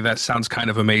 that sounds kind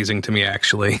of amazing to me,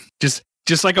 actually.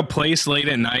 Just like a place late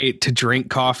at night to drink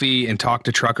coffee and talk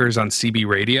to truckers on CB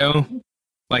radio.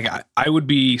 Like, I would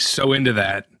be so into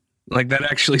that. Like, that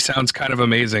actually sounds kind of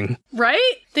amazing.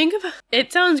 Right?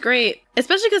 It sounds great.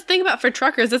 Especially because think about for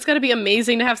truckers, it's got to be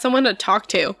amazing to have someone to talk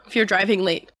to if you're driving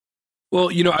late. Well,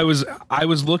 I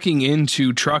was looking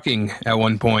into trucking at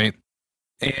one point,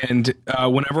 and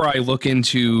whenever I look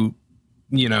into,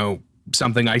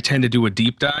 something, I tend to do a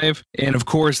deep dive. And of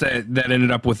course that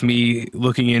ended up with me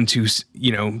looking into,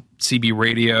 CB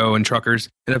radio and truckers.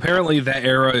 And apparently that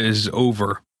era is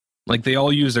over. Like they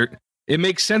all use it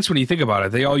makes sense when you think about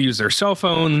it. They all use their cell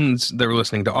phones. They're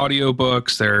listening to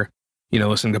audiobooks. They're,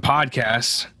 listening to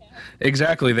podcasts.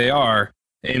 Exactly. They are.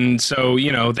 And so,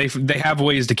 they have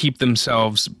ways to keep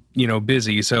themselves,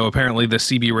 busy. So apparently the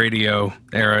CB radio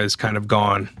era is kind of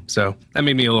gone. So that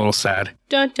made me a little sad.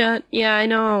 Dun dun. Yeah, I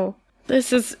know. It's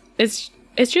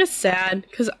just sad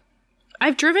because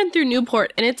I've driven through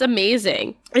Newport and it's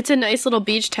amazing. It's a nice little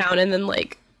beach town, and then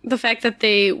like the fact that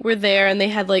they were there and they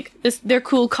had like their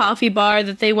cool coffee bar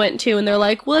that they went to, and they're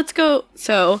like, well, let's go.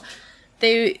 So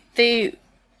they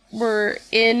were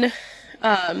in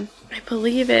I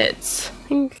believe it's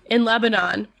in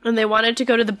Lebanon, and they wanted to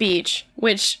go to the beach,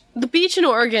 which the beach in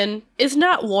Oregon is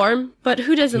not warm, but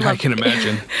who doesn't love it? I can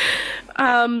imagine.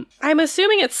 I'm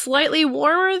assuming it's slightly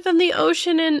warmer than the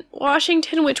ocean in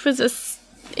Washington, which was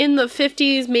in the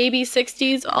 50s, maybe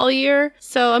 60s all year.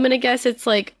 So I'm going to guess it's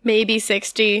like maybe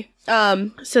 60.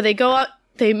 So they go out,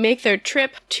 they make their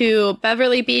trip to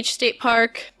Beverly Beach State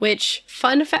Park, which,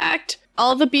 fun fact,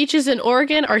 all the beaches in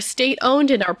Oregon are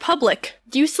state-owned and are public.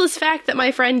 Useless fact that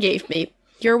my friend gave me.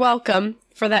 You're welcome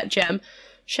for that gem.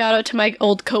 Shout out to my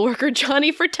old coworker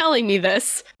Johnny for telling me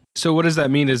this. So what does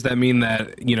that mean? Does that mean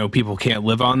that, people can't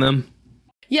live on them?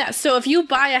 Yeah, so if you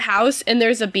buy a house and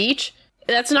there's a beach,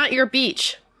 that's not your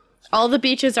beach. All the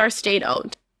beaches are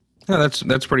state-owned. Oh,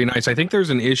 that's pretty nice. I think there's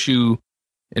an issue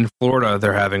in Florida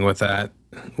they're having with that,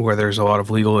 where there's a lot of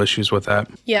legal issues with that.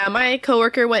 Yeah, my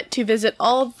coworker went to visit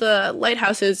all the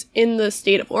lighthouses in the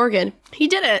state of Oregon. He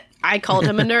did it. I called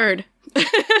him a nerd.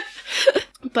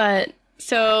 But,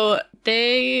 so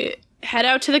they head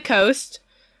out to the coast,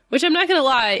 which I'm not going to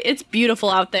lie, it's beautiful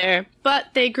out there. But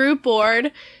they grew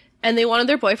bored, and they wanted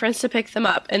their boyfriends to pick them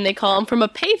up. And they call them from a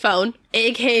payphone,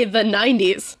 aka the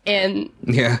 90s. And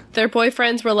yeah, their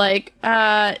boyfriends were like,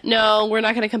 no, we're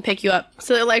not going to come pick you up.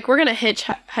 So they're like, we're going to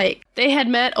hitchhike. They had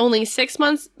met only 6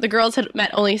 months. The girls had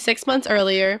met only 6 months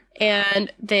earlier.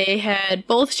 And they had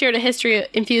both shared a history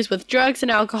infused with drugs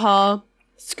and alcohol.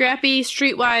 Scrappy,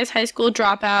 streetwise high school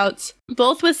dropouts.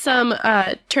 Both with some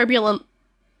turbulent,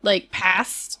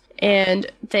 past.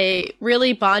 And they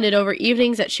really bonded over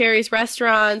evenings at Sherry's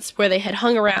restaurants where they had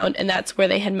hung around, and that's where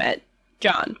they had met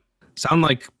John. Sound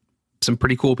like some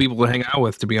pretty cool people to hang out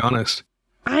with, to be honest.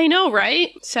 I know,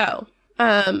 right? So,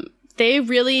 they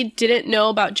really didn't know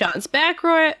about John's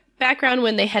background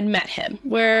when they had met him,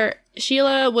 where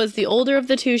Sheila was the older of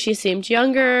the two. She seemed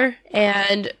younger,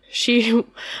 and she,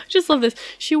 just love this,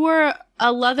 she wore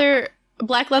a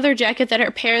black leather jacket that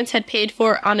her parents had paid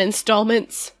for on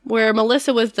installments, where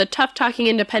Melissa was the tough-talking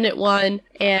independent one,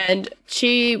 and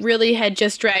she really had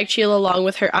just dragged Sheila along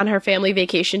with her on her family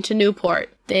vacation to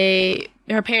Newport.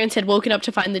 Her parents had woken up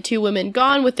to find the two women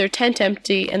gone with their tent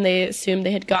empty, and they assumed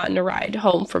they had gotten a ride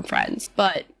home from friends.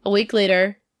 But a week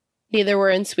later, neither were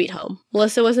in Sweet Home.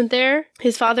 Melissa wasn't there.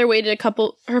 Her father waited a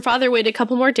couple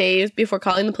more days before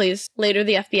calling the police, later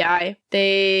the FBI.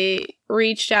 They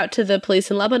reached out to the police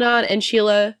in Lebanon, and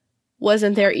Sheila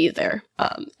wasn't there either.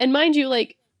 And mind you,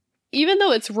 even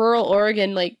though it's rural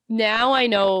Oregon, now I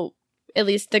know at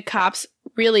least the cops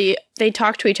really, they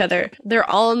talk to each other. They're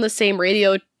all in the same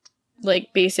radio,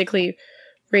 basically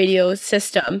radio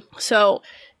system. So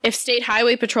if State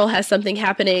Highway Patrol has something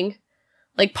happening,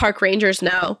 park rangers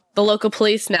now, the local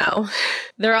police now,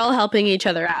 they're all helping each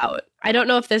other out. I don't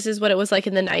know if this is what it was like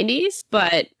in the 90s,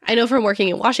 but I know from working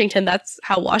in Washington, that's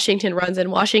how Washington runs,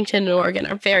 and Washington and Oregon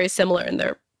are very similar in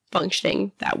their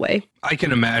functioning that way. I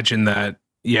can imagine that,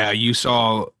 yeah, you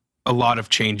saw a lot of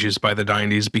changes by the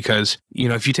 90s because, you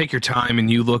know, if you take your time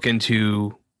and you look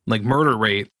into like murder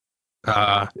rate,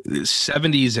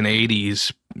 70s and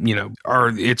 80s, you know,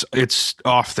 it's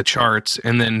off the charts.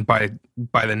 And then by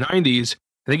the 90s,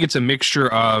 I think it's a mixture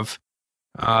of,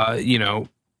 you know,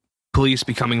 police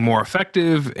becoming more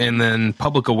effective and then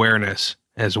public awareness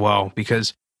as well.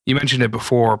 Because you mentioned it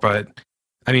before, but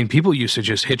I mean, people used to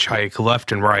just hitchhike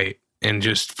left and right and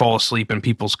just fall asleep in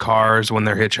people's cars when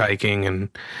they're hitchhiking and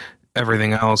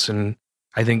everything else. And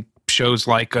I think shows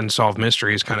like Unsolved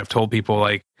Mysteries kind of told people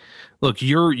like, look,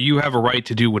 you have a right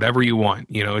to do whatever you want.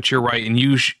 You know, it's your right, and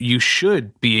you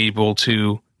should be able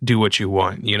to do what you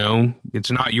want. You know,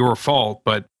 it's not your fault,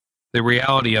 but the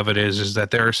reality of it is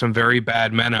that there are some very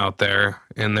bad men out there,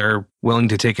 and they're willing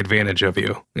to take advantage of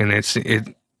you. And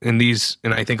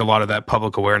and I think a lot of that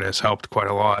public awareness helped quite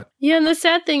a lot. Yeah, and the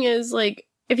sad thing is, like,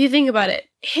 if you think about it,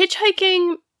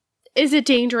 hitchhiking, is it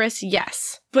dangerous?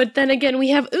 Yes. But then again, we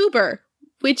have Uber,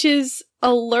 which is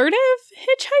alertive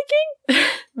hitchhiking.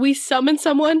 We summon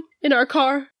someone in our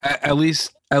car. At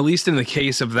least in the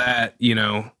case of that, you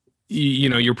know,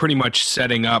 you're pretty much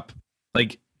setting up,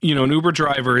 like, you know, an Uber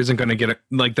driver isn't going to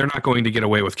they're not going to get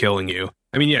away with killing you.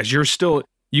 I mean, yes,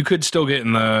 you could still get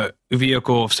in the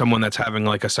vehicle of someone that's having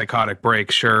like a psychotic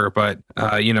break, sure. But,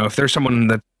 you know, if there's someone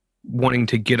that's wanting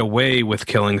to get away with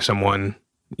killing someone,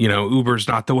 you know, Uber's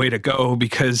not the way to go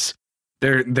because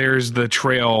there's the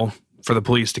trail for the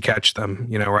police to catch them,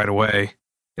 you know, right away.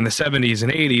 In the 70s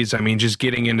and 80s, I mean, just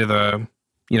getting into the,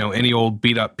 you know, any old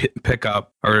beat up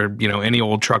pickup or, you know, any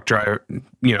old truck driver's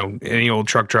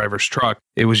truck,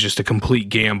 it was just a complete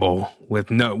gamble with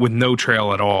no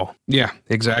trail at all. Yeah,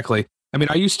 exactly. I mean,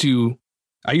 I used to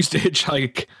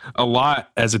hitchhike a lot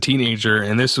as a teenager,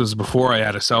 and this was before I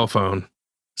had a cell phone.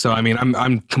 So, I mean,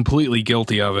 I'm completely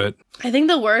guilty of it. I think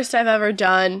the worst I've ever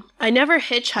done, I never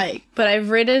hitchhiked, but I've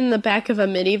ridden in the back of a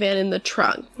minivan in the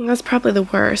trunk. That's probably the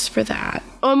worst for that.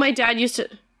 Oh, my dad used to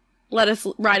let us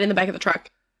ride in the back of the truck.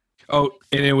 Oh,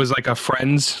 and it was like a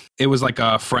friend's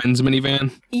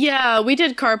minivan? Yeah, we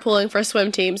did carpooling for a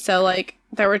swim team, so, like,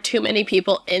 there were too many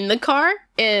people in the car.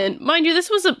 And mind you, this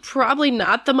was probably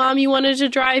not the mom you wanted to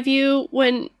drive you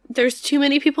when there's too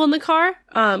many people in the car,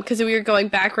 because we were going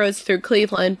back roads through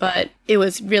Cleveland, but it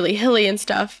was really hilly and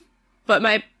stuff. But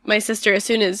my sister, as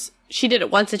soon as she did it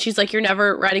once, and she's like, you're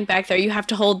never riding back there. You have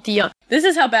to hold the young. This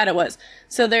is how bad it was.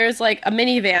 So there's like a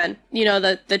minivan, you know,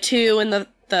 the two and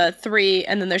the three,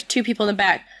 and then there's two people in the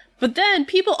back. But then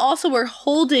people also were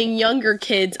holding younger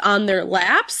kids on their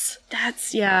laps.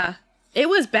 It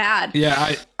was bad.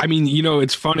 Yeah, I mean, you know,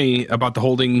 it's funny about the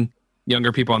holding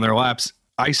younger people on their laps.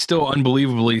 I still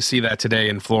unbelievably see that today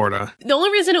in Florida. The only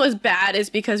reason it was bad is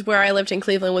because where I lived in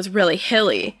Cleveland was really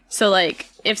hilly. So, like,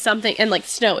 if something, and like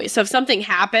snowy. So if something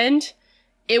happened,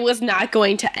 it was not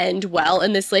going to end well.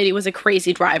 And this lady was a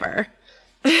crazy driver.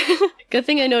 Good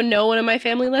thing I know no one in my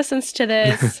family listens to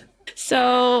this.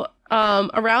 So,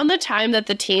 around the time that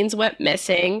the teens went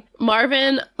missing,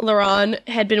 Marvin Laron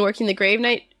had been working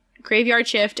the graveyard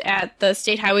shift at the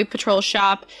State Highway Patrol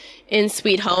shop in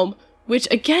Sweet Home, which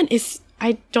again is,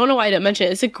 I don't know why I didn't mention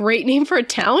it. It's a great name for a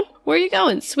town. Where are you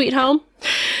going? Sweet Home.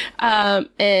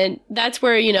 And that's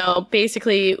where, you know,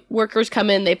 basically workers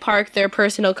come in, they park their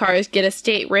personal cars, get a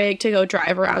state rig to go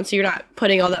drive around, so you're not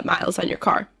putting all that miles on your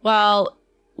car. While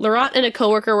Laurent and a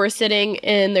coworker were sitting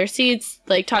in their seats,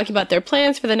 like talking about their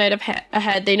plans for the night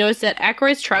ahead, they noticed that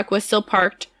Aykroyd's truck was still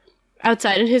parked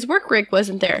outside and his work rig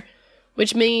wasn't there,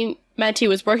 which meant he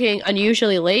was working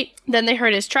unusually late. Then they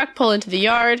heard his truck pull into the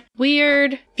yard.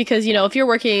 Weird, because, you know, if you're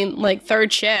working like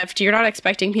third shift, you're not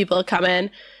expecting people to come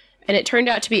in. And it turned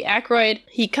out to be Aykroyd.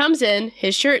 He comes in,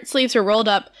 his shirt sleeves were rolled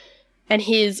up, and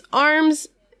his arms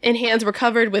and hands were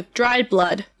covered with dried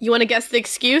blood. You want to guess the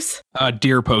excuse?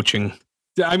 Deer poaching.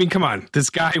 I mean, come on, this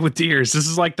guy with deers, this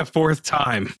is like the fourth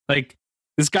time. Like,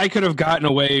 this guy could have gotten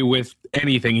away with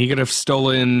anything. He could have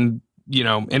stolen, you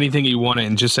know, anything he wanted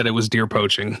and just said it was deer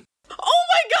poaching. Oh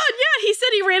my God, yeah, he said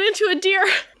he ran into a deer.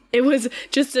 It was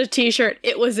just a t-shirt.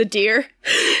 It was a deer.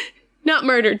 Not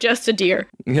murder, just a deer.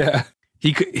 Yeah.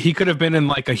 He could have been in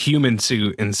like a human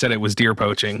suit and said it was deer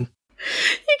poaching.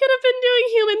 He could have been doing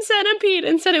Human Centipede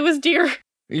and said it was deer.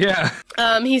 Yeah.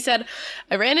 He said,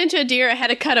 I ran into a deer, I had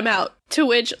to cut him out. To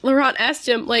which Laurent asked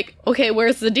him, like, okay,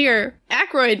 where's the deer?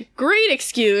 Aykroyd, great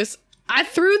excuse. I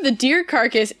threw the deer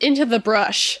carcass into the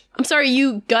brush. I'm sorry,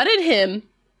 you gutted him,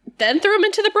 then threw him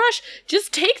into the brush?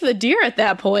 Just take the deer at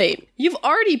that point. You've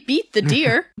already beat the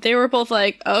deer. They were both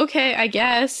like, okay, I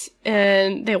guess.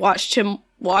 And they watched him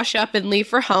wash up and leave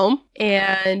for home.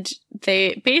 And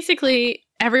they basically,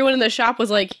 everyone in the shop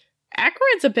was like,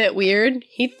 Aykroyd's a bit weird.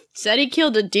 He said he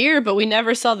killed a deer, but we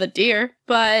never saw the deer.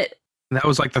 But that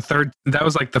was like the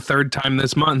third time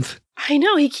this month. I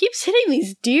know, he keeps hitting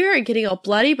these deer and getting all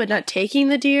bloody, but not taking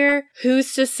the deer.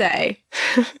 Who's to say?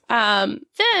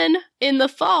 Then, in the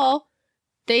fall,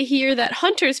 they hear that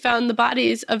hunters found the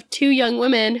bodies of 2 young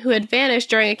women who had vanished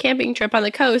during a camping trip on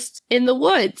the coast in the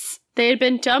woods. They had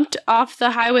been dumped off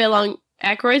the highway along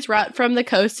Aykroyd's route from the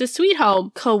coast to Sweet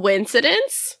Home.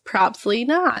 Coincidence? Probably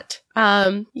not.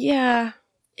 Yeah,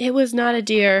 it was not a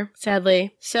deer,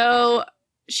 sadly. So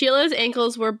Sheila's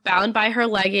ankles were bound by her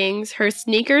leggings. Her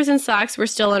sneakers and socks were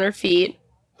still on her feet.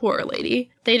 Poor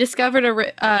lady. They discovered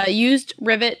a used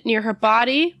rivet near her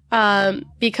body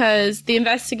because the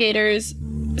investigators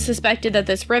suspected that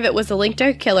this rivet was a link to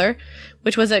her killer,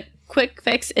 which was a quick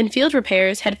fix and field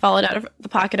repairs had fallen out of the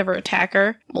pocket of her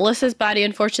attacker. Melissa's body,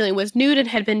 unfortunately, was nude and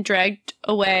had been dragged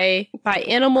away by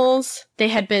animals. They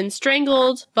had been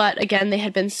strangled, but again, they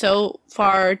had been so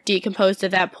far decomposed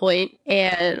at that point.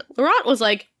 And Laurent was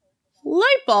like,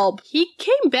 light bulb. He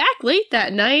came back late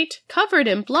that night, covered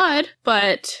in blood,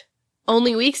 but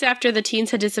only weeks after the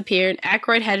teens had disappeared,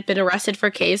 Aykroyd had been arrested for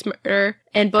case murder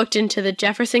and booked into the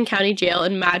Jefferson County Jail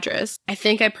in Madras. I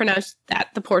think I pronounced that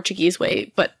the Portuguese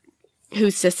way, but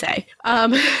who's to say?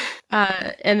 And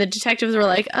the detectives were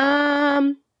like,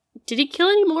 did he kill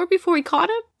any more before we caught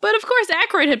him? But of course,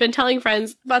 Aykroyd had been telling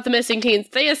friends about the missing teens.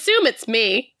 They assume it's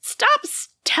me. Stop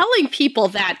telling people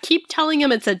that. Keep telling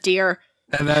them it's a deer.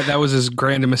 That was his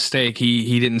grand mistake.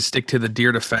 He didn't stick to the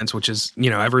deer defense, which is,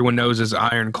 everyone knows is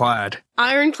ironclad.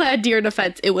 Ironclad deer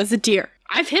defense. It was a deer.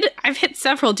 I've hit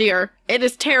several deer. It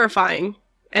is terrifying.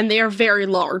 And they are very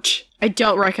large. I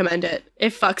don't recommend it. It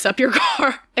fucks up your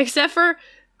car. Except for,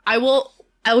 I will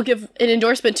give an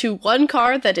endorsement to one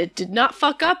car that it did not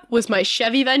fuck up, was my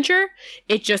Chevy Venture.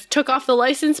 It just took off the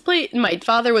license plate, and my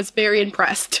father was very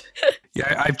impressed.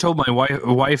 Yeah, I've told my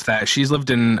wife that. She's lived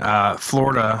in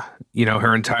Florida,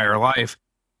 her entire life.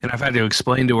 And I've had to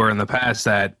explain to her in the past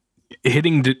that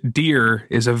hitting deer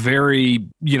is a very,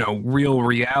 real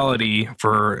reality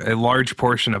for a large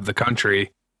portion of the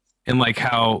country. And like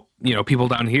how, people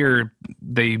down here,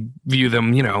 they view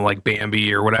them, like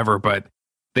Bambi or whatever, but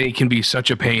they can be such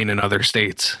a pain in other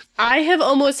states. I have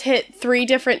almost hit 3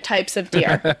 different types of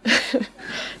deer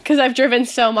because I've driven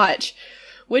so much.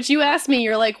 Which you asked me,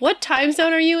 you're like, what time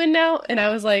zone are you in now? And I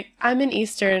was like, I'm in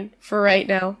Eastern for right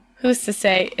now. Who's to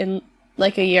say in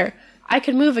like a year? I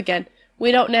could move again.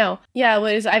 We don't know. Yeah,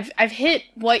 I've hit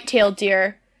white-tailed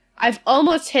deer. I've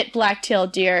almost hit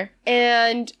black-tailed deer,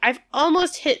 and I've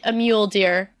almost hit a mule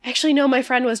deer. Actually, no, my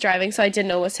friend was driving, so I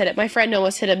didn't almost hit it. My friend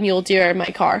almost hit a mule deer in my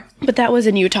car, but that was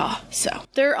in Utah, so.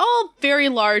 They're all very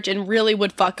large and really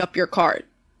would fuck up your car.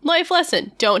 Life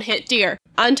lesson, don't hit deer.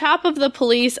 On top of the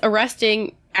police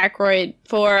arresting Aykroyd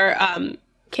for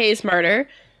Kay's murder,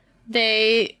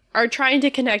 they are trying to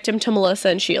connect him to Melissa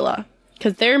and Sheila,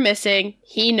 because they're missing.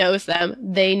 He knows them.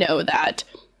 They know that.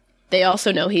 They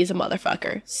also know he's a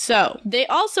motherfucker. So, they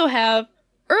also have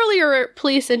earlier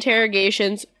police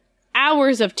interrogations,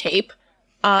 hours of tape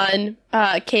on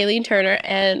Kayleen Turner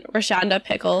and Rashonda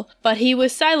Pickle, but he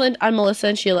was silent on Melissa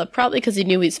and Sheila, probably because he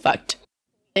knew he's fucked.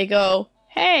 They go,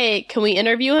 hey, can we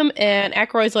interview him? And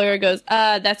Aykroyd's lawyer goes,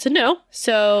 that's a no.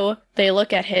 So, they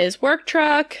look at his work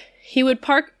truck. He would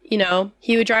park,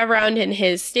 he would drive around in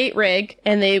his state rig,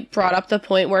 and they brought up the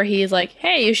point where he's like,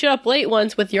 hey, you showed up late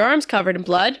once with your arms covered in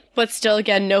blood, but still,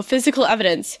 again, no physical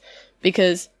evidence,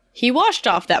 because he washed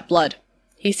off that blood.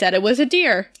 He said it was a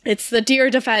deer. It's the deer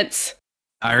defense.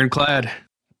 Ironclad.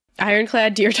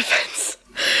 Ironclad deer defense.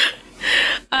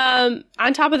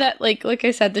 On top of that, like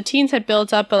I said, the teens had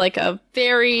built up a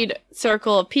varied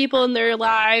circle of people in their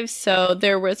lives, so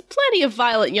there was plenty of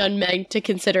violent young men to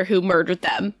consider who murdered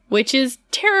them, which is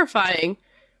terrifying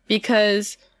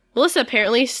because Melissa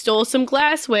apparently stole some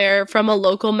glassware from a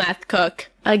local meth cook.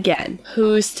 Again,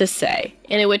 who's to say?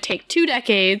 And it would take 2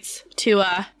 decades to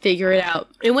figure it out,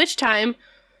 in which time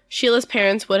Sheila's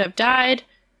parents would have died,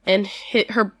 and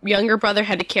her younger brother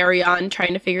had to carry on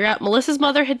trying to figure out. Melissa's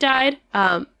mother had died,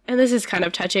 and this is kind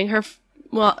of touching.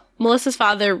 Melissa's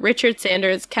father, Richard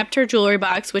Sanders, kept her jewelry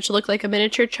box, which looked like a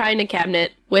miniature china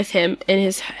cabinet, with him in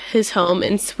his home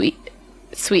in Sweet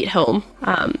Home.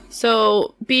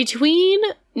 So between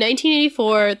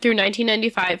 1984 through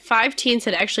 1995, 5 teens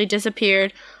had actually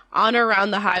disappeared on or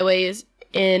around the highways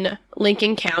in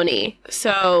Lincoln County.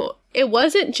 So it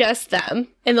wasn't just them,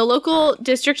 and the local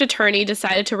district attorney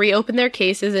decided to reopen their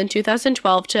cases in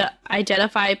 2012 to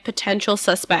identify potential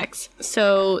suspects.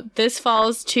 So this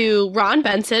falls to Ron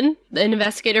Benson, the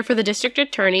investigator for the district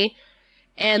attorney,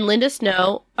 and Linda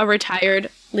Snow, a retired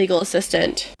legal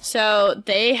assistant. So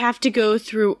they have to go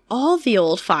through all the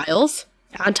old files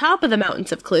on top of the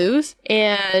mountains of clues,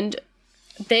 and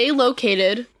they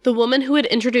located the woman who had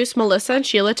introduced Melissa and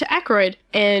Sheila to Aykroyd,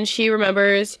 and she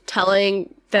remembers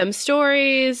telling them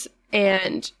stories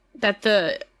and that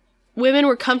the women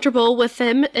were comfortable with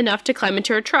him enough to climb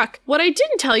into her truck. What I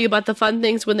didn't tell you about the fun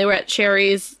things when they were at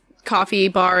Sherry's coffee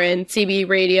bar and CB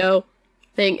radio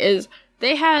thing is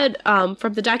they had,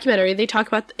 from the documentary, they talk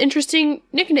about the interesting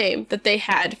nickname that they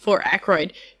had for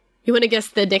Aykroyd. You want to guess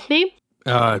the nickname?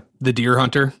 The Deer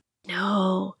Hunter?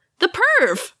 No. The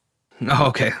Perv! Oh,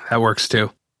 okay. That works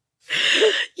too.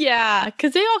 Yeah,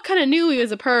 because they all kind of knew he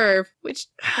was a perv, which,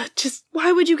 just,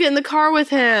 why would you get in the car with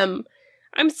him?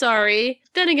 I'm sorry.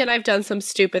 Then again, I've done some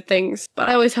stupid things, but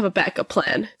I always have a backup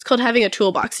plan. It's called having a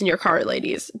toolbox in your car,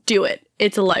 ladies. Do it.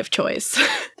 It's a life choice.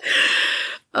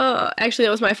 Actually,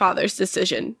 that was my father's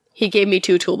decision. He gave me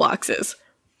 2 toolboxes.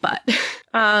 But,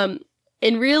 and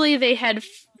really, they had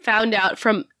found out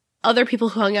from other people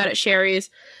who hung out at Sherry's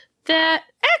that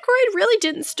Aykroyd really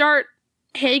didn't start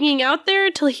hanging out there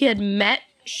until he had met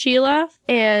Sheila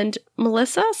and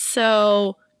Melissa,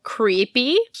 so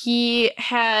creepy. He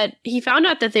found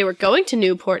out that they were going to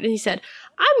Newport, and he said,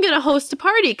 I'm gonna host a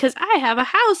party because I have a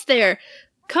house there.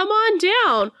 Come on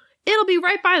down. It'll be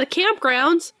right by the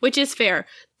campgrounds, which is fair.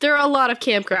 There are a lot of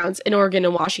campgrounds in Oregon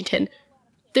and Washington.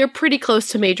 They're pretty close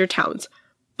to major towns,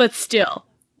 but still,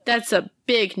 that's a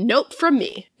big nope from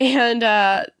me.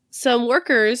 And some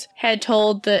workers had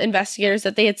told the investigators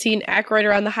that they had seen Aykroyd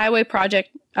around the highway project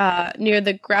near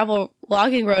the gravel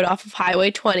logging road off of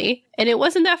Highway 20, and it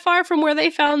wasn't that far from where they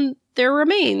found their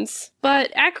remains.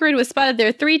 But Aykroyd was spotted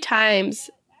there 3 times,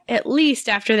 at least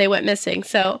after they went missing,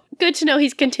 so good to know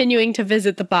he's continuing to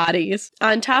visit the bodies.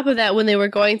 On top of that, when they were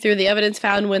going through the evidence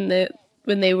found when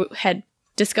they had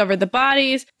discovered the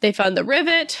bodies, they found the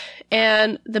rivet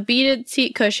and the beaded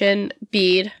seat cushion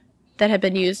bead that had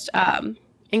been used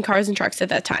in cars and trucks at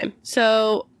that time.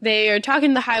 So they are talking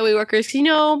to the highway workers,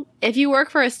 because, if you work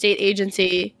for a state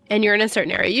agency and you're in a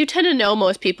certain area, you tend to know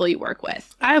most people you work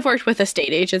with. I've worked with a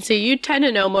state agency. You tend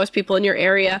to know most people in your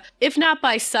area, if not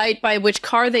by sight, by which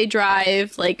car they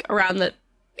drive, like around the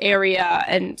area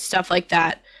and stuff like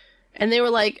that. And they were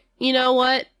like, you know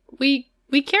what? We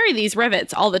carry these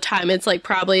rivets all the time. It's like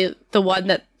probably the one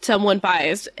that someone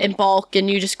buys in bulk and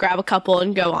you just grab a couple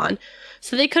and go on.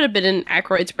 So they could have been in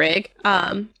Aykroyd's rig.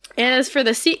 And as for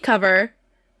the seat cover,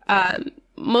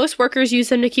 most workers use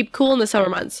them to keep cool in the summer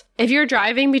months. If you're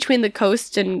driving between the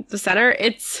coast and the center,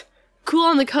 it's cool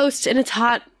on the coast and it's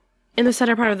hot in the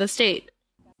center part of the state.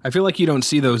 I feel like you don't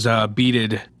see those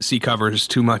beaded seat covers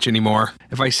too much anymore.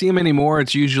 If I see them anymore,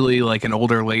 it's usually like an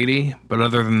older lady. But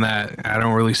other than that, I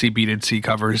don't really see beaded seat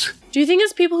covers. Do you think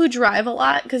it's people who drive a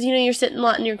lot? Because, you're sitting a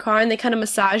lot in your car and they kind of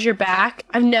massage your back.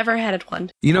 I've never had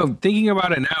one. Thinking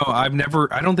about it now, I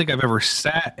don't think I've ever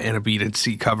sat in a beaded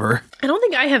seat cover. I don't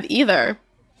think I have either.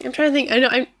 I'm trying to think.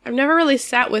 I've never really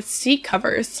sat with seat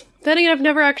covers. Then again, I've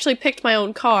never actually picked my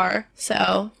own car,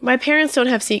 so my parents don't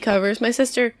have seat covers. My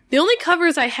sister, the only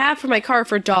covers I have for my car are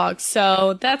for dogs,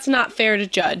 so that's not fair to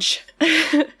judge.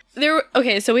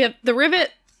 So we have the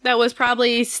rivet that was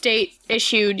probably state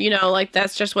issued,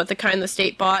 that's just what the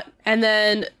state bought. And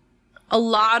then a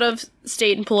lot of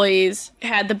state employees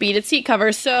had the beaded seat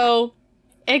covers, so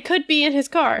it could be in his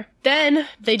car. Then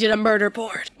they did a murder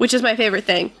board, which is my favorite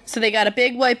thing. So they got a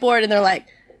big whiteboard and they're like,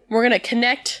 we're going to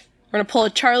connect. We're going to pull a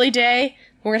Charlie Day.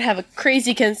 We're going to have a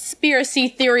crazy conspiracy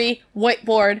theory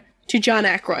whiteboard to John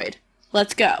Aykroyd.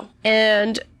 Let's go.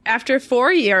 And after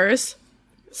 4 years,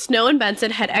 Snow and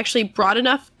Benson had actually brought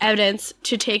enough evidence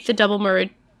to take the double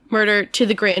murder to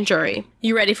the grand jury.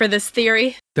 You ready for this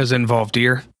theory? Does it involve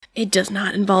deer? It does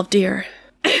not involve deer.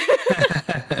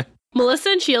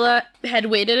 Melissa and Sheila had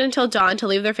waited until dawn to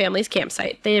leave their family's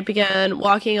campsite. They had begun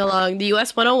walking along the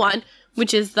US 101,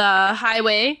 which is the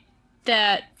highway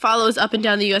that follows up and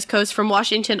down the U.S. coast from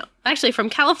from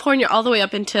California all the way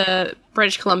up into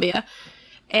British Columbia.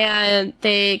 And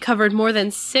they covered more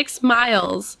than 6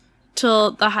 miles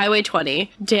till the Highway 20.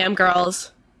 Damn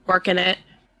girls, working it.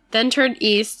 Then turned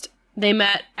east. They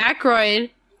met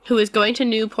Aykroyd, who was going to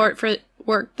Newport for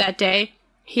work that day.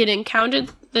 He had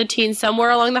encountered the teens somewhere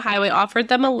along the highway, offered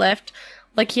them a lift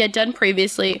like he had done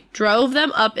previously, drove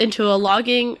them up into a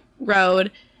logging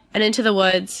road and into the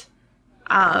woods,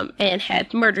 and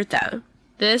had murdered them.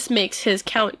 This makes his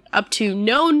count up to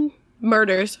known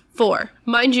murders 4.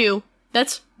 Mind you,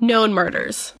 that's known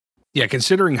murders. Yeah,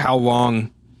 considering how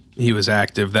long he was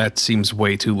active, that seems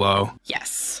way too low.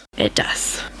 Yes, it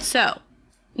does. So,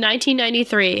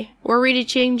 1993, we're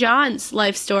reading John's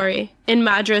life story in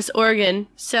Madras, Oregon.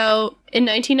 So in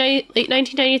late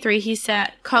 1993, he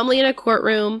sat calmly in a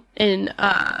courtroom in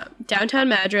downtown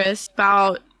Madras,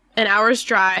 about an hour's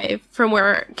drive from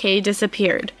where Kay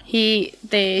disappeared.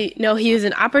 They know he was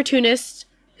an opportunist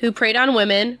who preyed on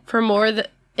women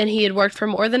and he had worked for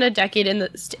more than a decade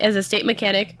as a state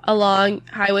mechanic along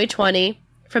Highway 20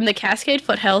 from the Cascade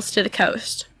foothills to the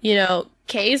coast. You know,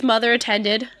 Kay's mother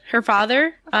attended. Her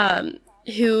father,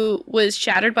 who was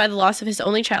shattered by the loss of his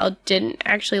only child, didn't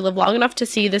actually live long enough to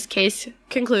see this case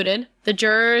concluded. The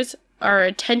jurors are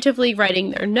attentively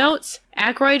writing their notes.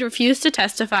 Aykroyd refused to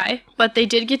testify, but they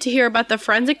did get to hear about the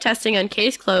forensic testing on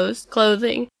Kay's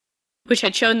clothing, which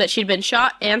had shown that she'd been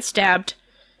shot and stabbed,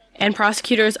 and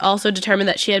prosecutors also determined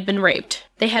that she had been raped.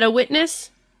 They had a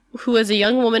witness who was a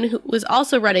young woman who was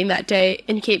also running that day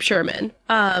in Cape Sherman.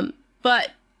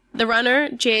 But the runner,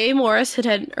 J.A. Morris, had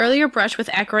an earlier brush with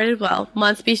Aykroyd as well,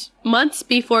 months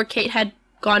before Kate had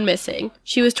gone missing.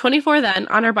 She was 24 then,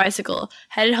 on her bicycle,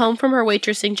 headed home from her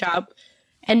waitressing job,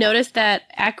 and noticed that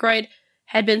Aykroyd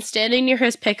had been standing near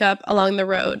his pickup along the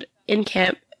road in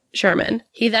Camp Sherman.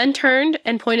 He then turned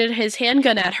and pointed his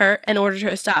handgun at her and ordered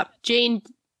her to stop. Jane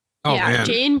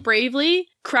bravely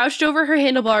crouched over her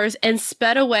handlebars and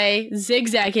sped away,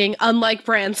 zigzagging, unlike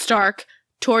Bran Stark,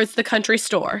 towards the country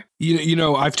store. You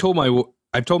know, I've told my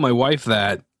wife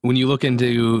that when you look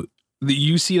into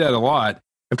you see that a lot.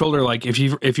 I've told her, like, if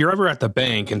you're ever at the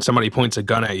bank and somebody points a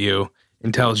gun at you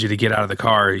and tells you to get out of the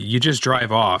car, you just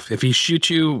drive off. If he shoots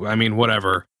you, I mean,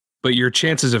 whatever. But your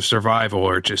chances of survival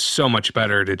are just so much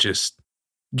better to just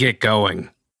get going.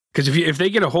 Because if they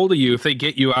get a hold of you, if they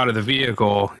get you out of the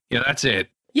vehicle, yeah, that's it.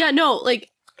 Yeah, no, like,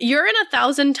 you're in a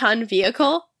 1,000-ton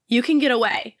vehicle, you can get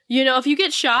away. You know, if you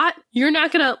get shot, you're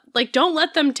not gonna, like, don't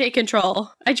let them take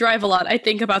control. I drive a lot. I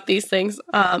think about these things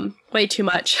way too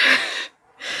much.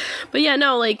 But yeah,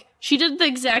 no, like, she did the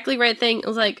exactly right thing. It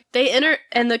was like,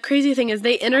 and the crazy thing is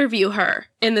they interview her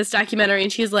in this documentary,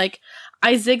 and she's like,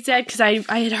 I zigzagged because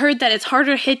I had heard that it's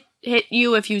harder to hit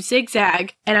you if you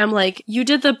zigzag. And I'm like, you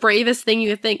did the bravest thing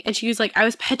you could think. And she was like, I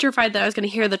was petrified that I was going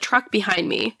to hear the truck behind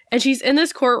me. And she's in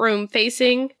this courtroom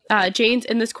Jane's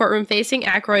in this courtroom facing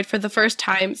Aykroyd for the first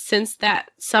time since that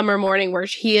summer morning where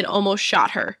he had almost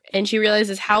shot her. And she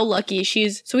realizes how lucky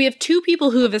so we have two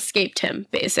people who have escaped him,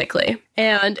 basically.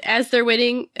 And as they're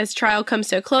waiting, as trial comes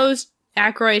to a close,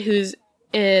 Aykroyd, who's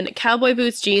in cowboy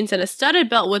boots, jeans, and a studded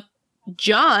belt with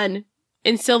John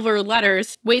in silver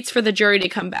letters, waits for the jury to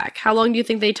come back. How long do you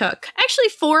think they took? Actually,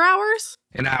 4 hours?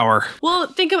 An hour. Well,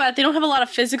 think about it. They don't have a lot of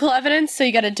physical evidence, so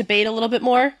you got to debate a little bit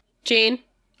more. Jane?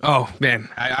 Oh, man.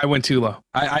 I went too low.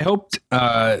 I hoped,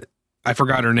 I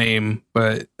forgot her name,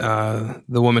 but the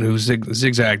woman who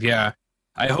zigzagged, yeah.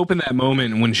 I hope in that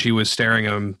moment when she was staring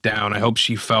him down, I hope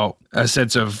she felt a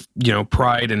sense of,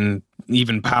 pride and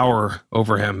even power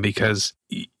over him because,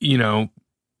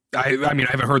 I mean,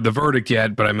 I haven't heard the verdict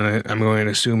yet, but I'm going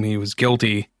to assume he was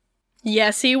guilty.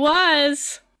 Yes, he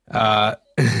was. I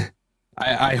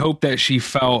hope that she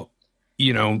felt,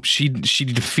 she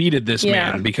defeated this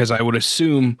man because I would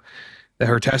assume that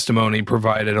her testimony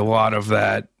provided a lot of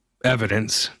that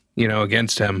evidence,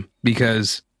 against him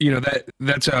because,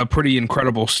 that's a pretty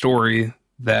incredible story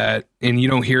and you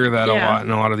don't hear that a lot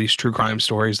in a lot of these true crime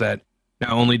stories that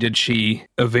not only did she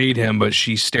evade him, but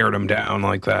she stared him down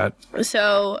like that.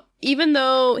 So even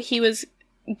though he was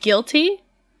guilty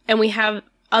and we have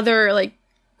other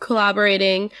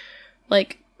collaborating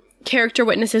character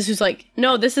witnesses who's like,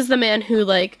 no, this is the man who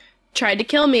tried to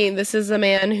kill me. This is the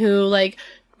man who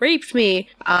raped me.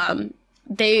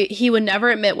 He would never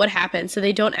admit what happened. So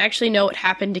they don't actually know what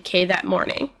happened to Kay that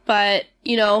morning. But,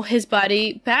 his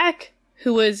buddy Beck,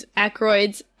 who was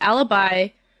Aykroyd's alibi,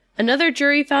 another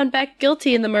jury found Beck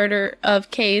guilty in the murder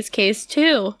of Kay's case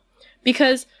too,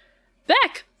 because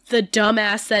Beck, the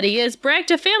dumbass that he is, bragged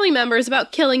to family members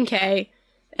about killing Kay,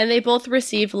 and they both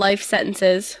received life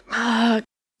sentences.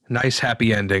 Nice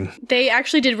happy ending. They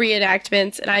actually did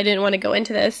reenactments, and I didn't want to go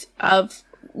into this, of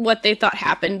what they thought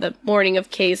happened the morning of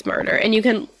Kay's murder,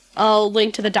 and I'll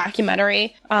link to the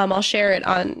documentary. I'll share it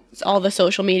on all the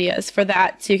social medias for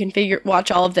that, so you can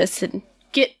watch all of this and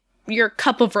get your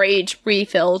cup of rage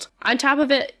refilled. On top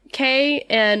of it, Kay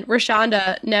and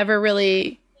Rashonda never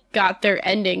really got their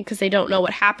ending because they don't know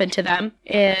what happened to them.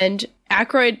 And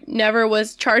Aykroyd never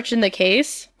was charged in the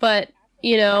case, but,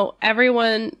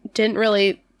 everyone didn't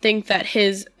really think that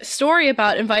his story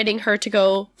about inviting her to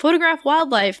go photograph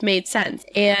wildlife made sense.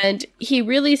 And he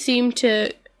really seemed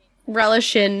to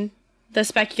relish in the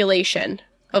speculation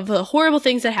of the horrible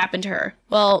things that happened to her.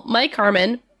 Well, Mike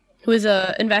Harmon, who is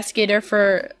an investigator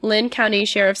for Lynn County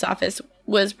Sheriff's Office,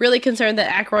 was really concerned that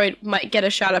Aykroyd might get a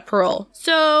shot at parole.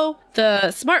 So,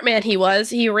 the smart man he was,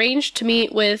 he arranged to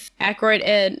meet with Aykroyd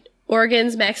in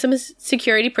Oregon's maximum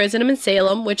security prison in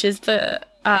Salem, which is the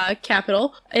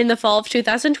capital, in the fall of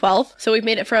 2012. So we've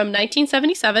made it from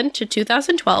 1977 to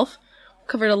 2012.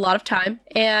 Covered a lot of time.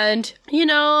 And,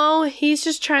 he's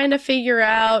just trying to figure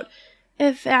out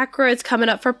if Aykroyd's coming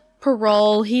up for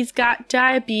parole. He's got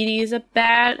diabetes, a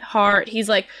bad heart. He's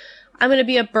like, I'm going to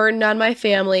be a burden on my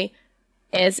family.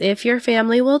 As if your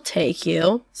family will take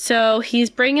you. So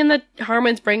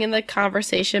Harmon's bringing the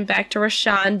conversation back to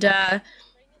Rashonda.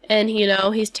 And,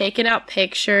 he's taking out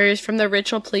pictures from the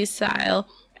ritual police file.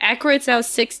 Aykroyd's now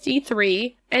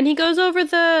 63, and he goes over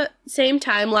the same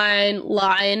timeline,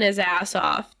 lying his ass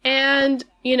off. And,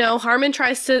 Harmon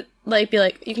tries to, be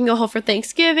like, you can go home for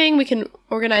Thanksgiving, we can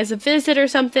organize a visit or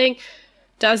something.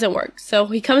 Doesn't work. So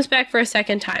he comes back for a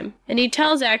second time, and he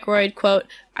tells Aykroyd, quote,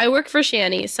 I work for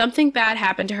Shani. Something bad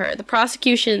happened to her. The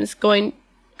prosecution is going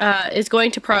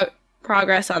to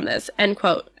progress on this, end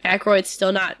quote. Aykroyd's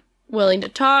still not willing to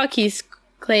talk. He's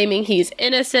claiming he's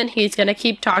innocent. He's going to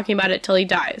keep talking about it till he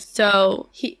dies. So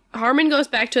Harmon goes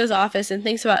back to his office and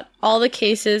thinks about all the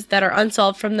cases that are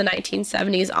unsolved from the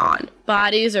 1970s on.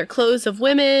 Bodies or clothes of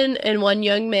women and one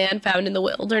young man found in the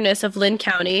wilderness of Lynn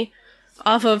County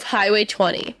off of Highway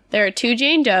 20. There are 2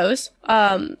 Jane Does,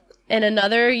 and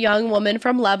another young woman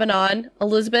from Lebanon,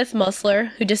 Elizabeth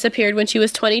Musler, who disappeared when she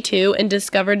was 22 and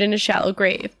discovered in a shallow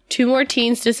grave. 2 more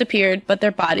teens disappeared, but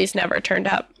their bodies never turned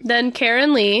up. Then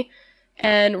Karen Lee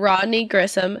and Rodney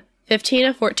Grissom, 15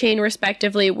 and 14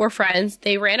 respectively, were friends.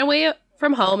 They ran away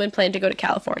from home and planned to go to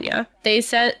California. They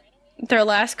sent their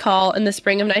last call in the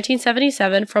spring of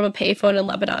 1977 from a payphone in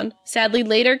Lebanon. Sadly,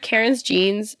 later, Karen's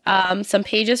jeans, some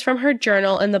pages from her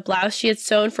journal, and the blouse she had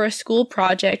sewn for a school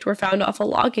project were found off a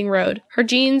logging road. Her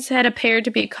jeans had appeared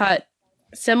to be cut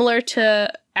similar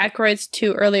to Aykroyd's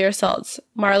 2 earlier assaults,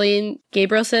 Marlene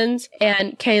Gabrielson's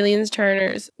and Kayleen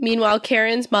Turner's. Meanwhile,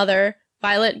 Karen's mother,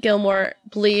 Violet Gilmore,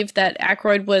 believed that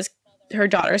Aykroyd was her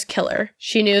daughter's killer.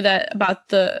 She knew that about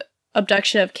the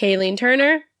abduction of Kayleen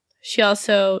Turner. She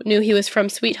also knew he was from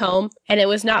Sweet Home, and it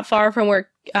was not far from where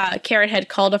Karen had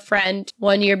called a friend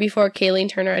 1 year before Kayleen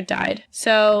Turner had died.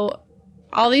 So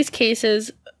all these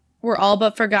cases were all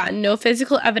but forgotten. No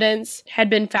physical evidence had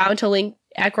been found to link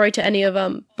Aykroyd to any of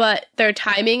them, but their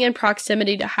timing and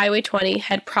proximity to Highway 20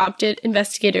 had prompted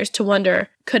investigators to wonder,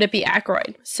 could it be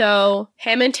Aykroyd? So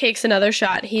Hammond takes another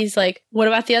shot. He's like, what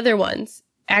about the other ones?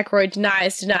 Aykroyd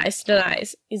denies.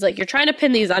 He's like, you're trying to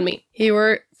pin these on me. He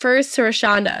refers to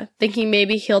Rashonda, thinking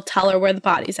maybe he'll tell her where the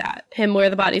body's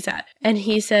at. And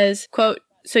he says, quote,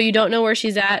 so you don't know where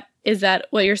she's at? Is that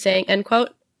what you're saying? End quote.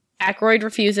 Aykroyd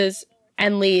refuses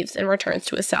and leaves and returns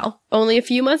to his cell. Only a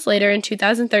few months later, in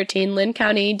 2013, Lynn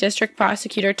County District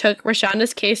Prosecutor took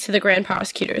Rashonda's case to the Grand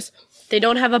Prosecutors. They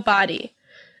don't have a body.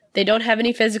 They don't have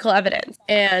any physical evidence.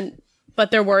 But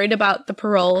they're worried about the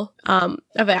parole of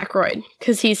Aykroyd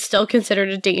because he's still considered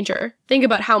a danger. Think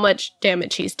about how much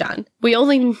damage he's done. We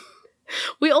only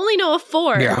know of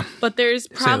 4, but there's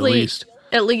probably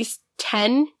at least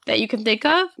 10 that you can think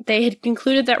of. They had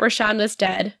concluded that Rashonda's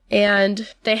dead, and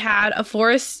they had a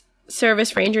Forest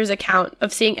Service ranger's account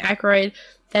of seeing Aykroyd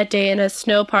that day in a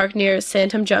snow park near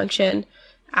Santam Junction,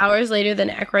 hours later than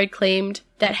Aykroyd claimed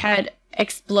that had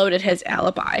exploded his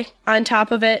alibi. On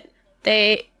top of it,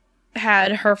 they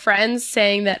had her friends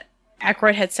saying that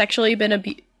Aykroyd had sexually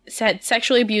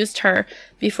abused her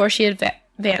before she had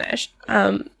vanished.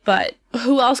 But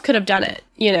who else could have done it,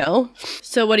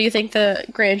 So what do you think the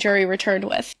grand jury returned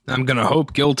with? I'm gonna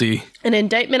hope guilty. An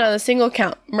indictment on a single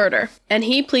count, murder. And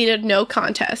he pleaded no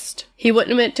contest. He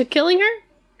wouldn't admit to killing her.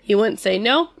 He wouldn't say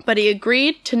no, but he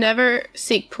agreed to never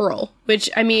seek parole, which,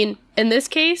 in this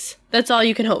case, that's all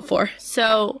you can hope for.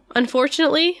 So,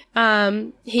 unfortunately,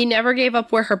 he never gave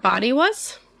up where her body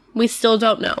was. We still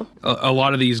don't know. A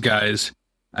lot of these guys,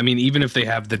 even if they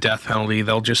have the death penalty,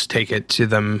 they'll just take it to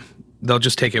them. They'll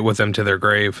just take it with them to their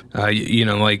grave.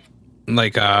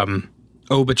 Like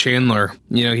Oba Chandler,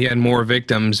 he had more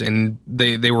victims, and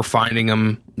they were finding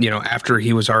him, after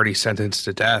he was already sentenced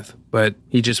to death. But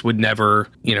he just would never,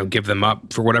 give them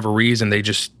up. For whatever reason, they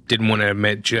just didn't want to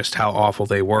admit just how awful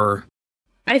they were.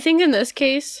 I think in this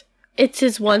case, it's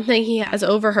his one thing he has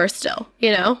over her still,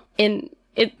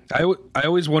 I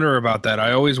always wonder about that.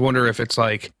 I always wonder if it's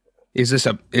like, is this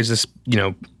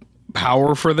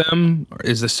power for them? Or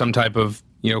is this some type of,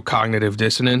 cognitive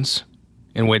dissonance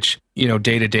in which,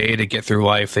 day to day to get through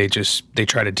life, they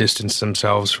try to distance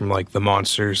themselves from like the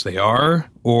monsters they are?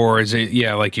 Or is it,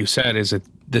 like you said, is it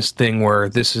this thing where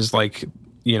this is like,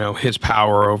 his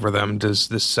power over them? Does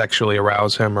this sexually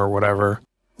arouse him or whatever?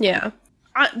 Yeah.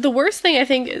 The worst thing I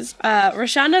think is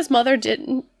Rashonda's father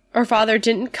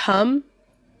didn't come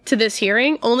to this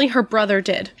hearing. Only her brother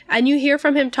did. And you hear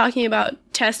from him talking about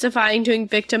testifying, doing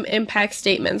victim impact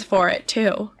statements for it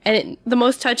too. And the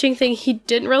most touching thing, he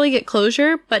didn't really get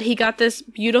closure, but he got this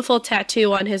beautiful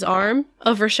tattoo on his arm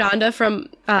of Rashonda from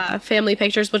family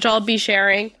pictures, which I'll be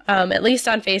sharing, at least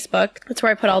on Facebook. That's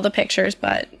where I put all the pictures.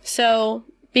 But so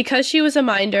because she was a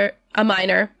minor,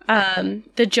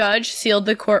 the judge sealed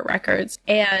the court records,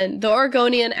 and the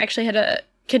Oregonian actually had to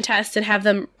contest and have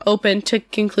them open to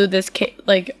conclude this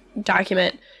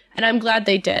document, and I'm glad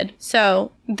they did.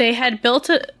 So they had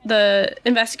the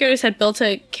investigators had built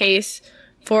a case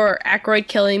for Aykroyd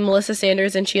killing Melissa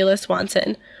Sanders and Sheila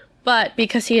Swanson, but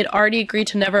because he had already agreed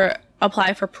to never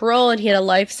apply for parole and he had a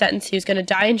life sentence, he was going to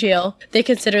die in jail, they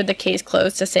considered the case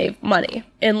closed to save money.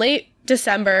 In late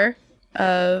December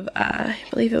of, I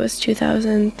believe it was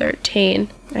 2013.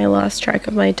 I lost track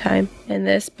of my time in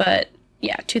this, but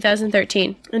yeah,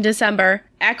 2013. In December,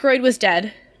 Aykroyd was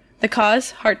dead. The cause,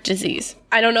 heart disease.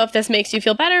 I don't know if this makes you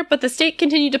feel better, but the state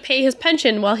continued to pay his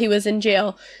pension while he was in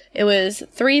jail. It was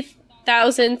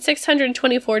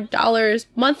 $3,624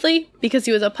 monthly because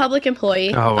he was a public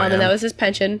employee, and that was his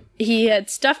pension. He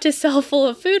had stuffed himself full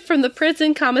of food from the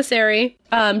prison commissary,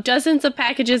 dozens of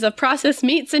packages of processed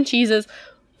meats and cheeses,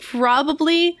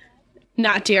 probably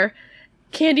not deer,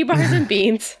 candy bars and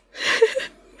beans.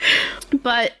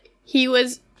 But he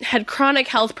had chronic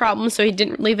health problems, so he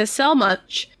didn't leave his cell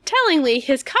much. Tellingly,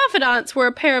 his confidants were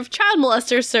a pair of child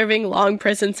molesters serving long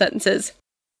prison sentences.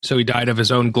 So he died of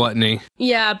his own gluttony.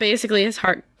 Yeah, basically his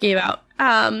heart gave out.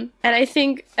 And I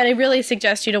really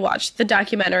suggest you to watch the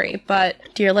documentary, but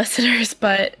dear listeners,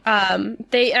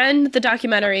 they end the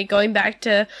documentary going back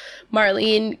to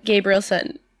Marlene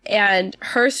Gabrielson, and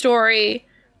her story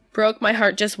broke my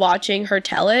heart just watching her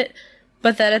tell it.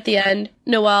 But then at the end,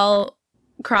 Noelle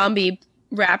Crombie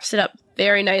wraps it up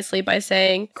very nicely by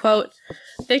saying, quote,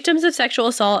 "Victims of sexual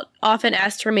assault often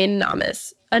ask to remain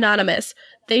anonymous.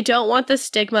 They don't want the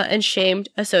stigma and shame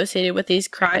associated with these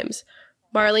crimes.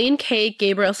 Marlene K.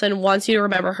 Gabrielson wants you to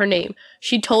remember her name.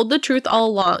 She told the truth all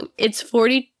along. It's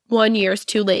 41 years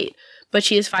too late, but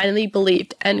she is finally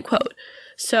believed," end quote.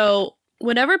 So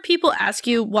whenever people ask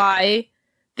you why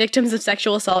victims of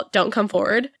sexual assault don't come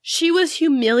forward, she was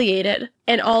humiliated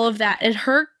and all of that. And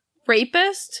her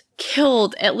rapist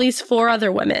killed at least 4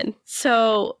 other women.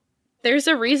 So there's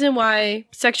a reason why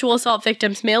sexual assault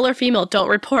victims, male or female, don't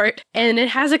report, and it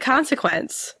has a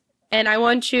consequence. And I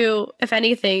want you, if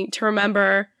anything, to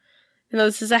remember,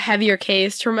 this is a heavier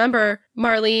case, to remember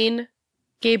Marlene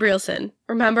Gabrielson.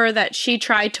 Remember that she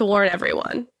tried to warn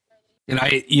everyone. And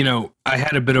I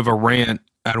had a bit of a rant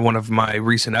on one of my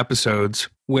recent episodes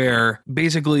where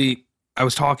basically I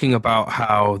was talking about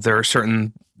how there are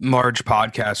certain large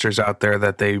podcasters out there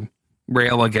that they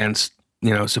rail against,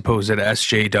 supposed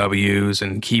SJWs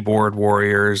and keyboard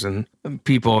warriors and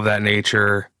people of that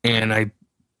nature. And I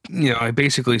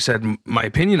basically said my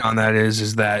opinion on that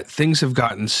is that things have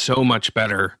gotten so much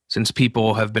better since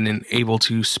people have been able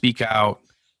to speak out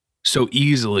so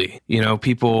easily.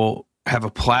 People have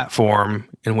a platform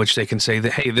in which they can say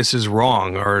that, hey, this is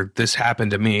wrong, or this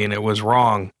happened to me and it was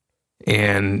wrong.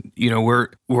 And,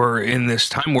 we're in this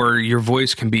time where your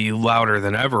voice can be louder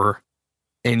than ever,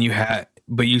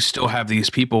 but you still have these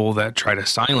people that try to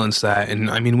silence that. And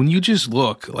I mean, when you just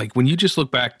look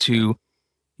back to,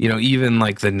 even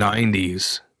like the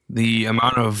 90s, the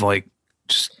amount of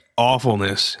just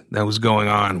awfulness that was going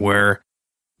on, where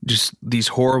just these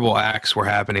horrible acts were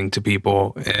happening to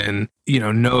people. And, you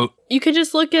could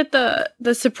just look at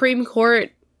the Supreme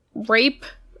Court rape,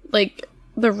 like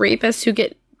the rapists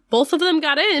both of them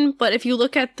got in, but if you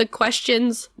look at the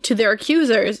questions to their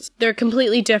accusers, they're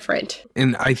completely different.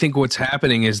 And I think what's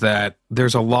happening is that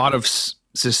there's a lot of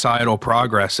societal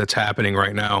progress that's happening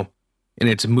right now, and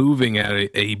it's moving at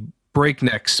a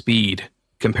breakneck speed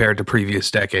compared to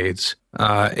previous decades.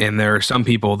 And there are some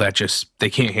people that they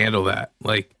can't handle that.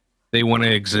 Like, they want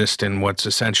to exist in what's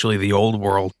essentially the old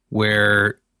world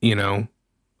where,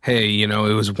 hey, it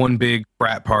was one big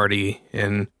frat party,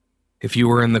 and if you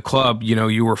were in the club,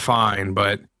 you were fine.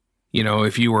 But,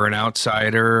 if you were an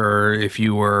outsider or if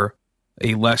you were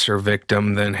a lesser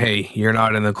victim, then, hey, you're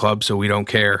not in the club, so we don't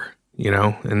care,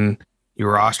 and you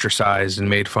were ostracized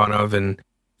and made fun of. And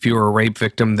if you were a rape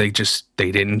victim, they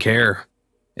didn't care.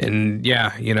 And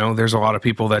yeah, there's a lot of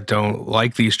people that don't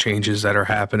like these changes that are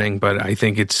happening, but I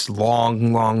think it's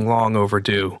long, long, long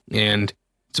overdue. And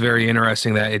it's very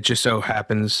interesting that it just so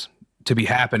happens to be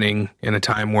happening in a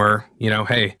time where,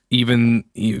 hey, even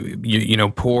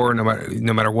you poor,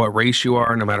 no matter what race you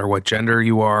are, no matter what gender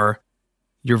you are,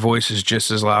 your voice is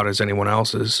just as loud as anyone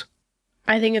else's.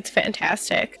 I think it's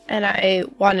fantastic, and I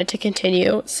wanted to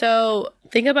continue. So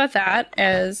think about that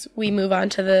as we move on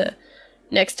to the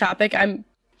next topic.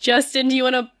 Justin, do you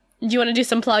want to do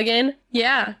some plug-in?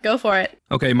 Yeah, go for it.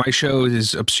 Okay, my show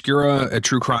is Obscura, a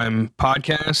true crime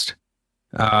podcast.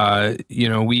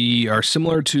 We are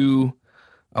similar to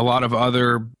a lot of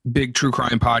other big true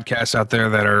crime podcasts out there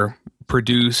that are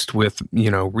produced with,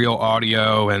 real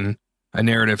audio and a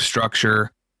narrative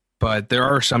structure, but there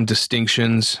are some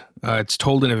distinctions. It's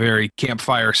told in a very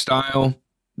campfire style.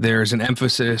 There's an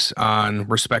emphasis on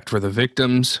respect for the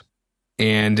victims.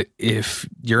 And if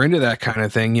you're into that kind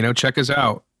of thing, check us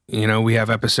out. We have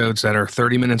episodes that are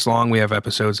 30 minutes long. We have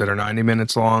episodes that are 90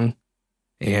 minutes long.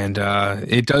 And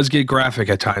it does get graphic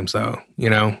at times, though.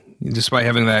 Despite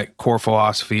having that core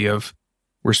philosophy of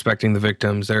respecting the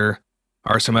victims, there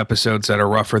are some episodes that are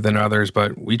rougher than others,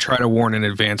 but we try to warn in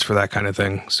advance for that kind of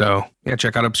thing. So, yeah,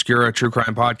 check out Obscura True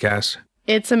Crime Podcast.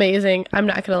 It's amazing. I'm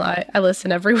not going to lie. I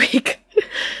listen every week.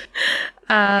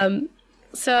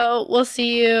 So we'll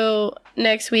see you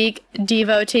next week,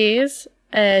 devotees.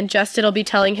 And Justin will be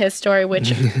telling his story,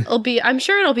 which I'm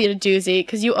sure it'll be a doozy,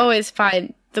 because you always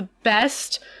find the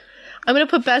best. I'm going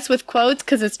to put best with quotes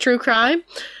because it's true crime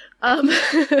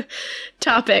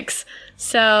topics.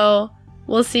 So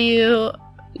we'll see you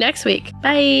next week.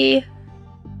 Bye.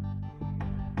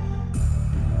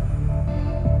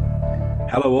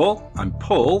 Hello all, I'm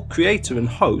Paul, creator and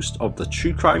host of the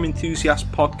True Crime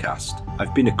Enthusiast podcast.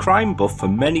 I've been a crime buff for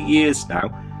many years now,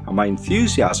 and my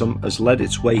enthusiasm has led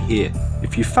its way here.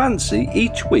 If you fancy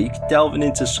each week delving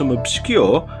into some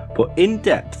obscure but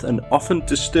in-depth and often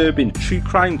disturbing true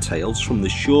crime tales from the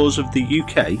shores of the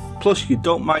UK, plus you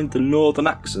don't mind the northern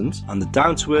accent and the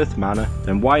down-to-earth manner,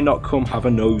 then why not come have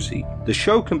a nosy? The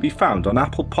show can be found on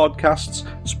Apple Podcasts,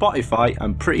 Spotify,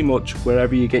 and pretty much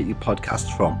wherever you get your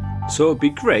podcasts from. So it'd be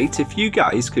great if you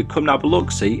guys could come and have a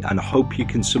look-see, and I hope you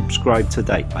can subscribe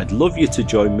today. I'd love you to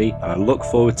join me, and I look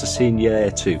forward to seeing you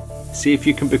there too. See if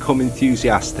you can become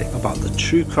enthusiastic about the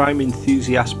True Crime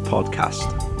Enthusiast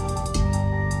podcast.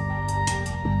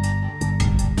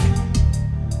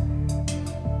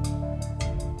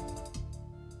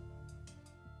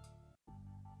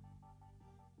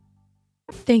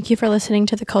 Thank you for listening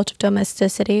to The Cult of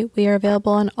Domesticity. We are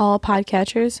available on all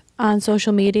podcatchers. On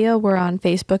social media, we're on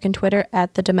Facebook and Twitter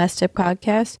at The Domestic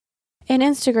Podcast, and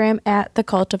Instagram at The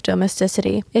Cult of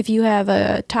Domesticity. If you have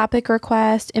a topic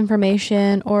request,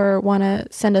 information, or want to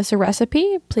send us a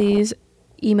recipe, please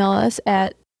email us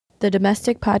at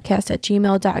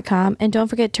thedomesticpodcast@gmail.com. And don't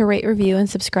forget to rate, review, and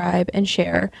subscribe and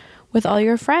share with all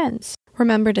your friends.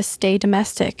 Remember to stay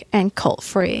domestic and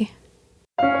cult-free.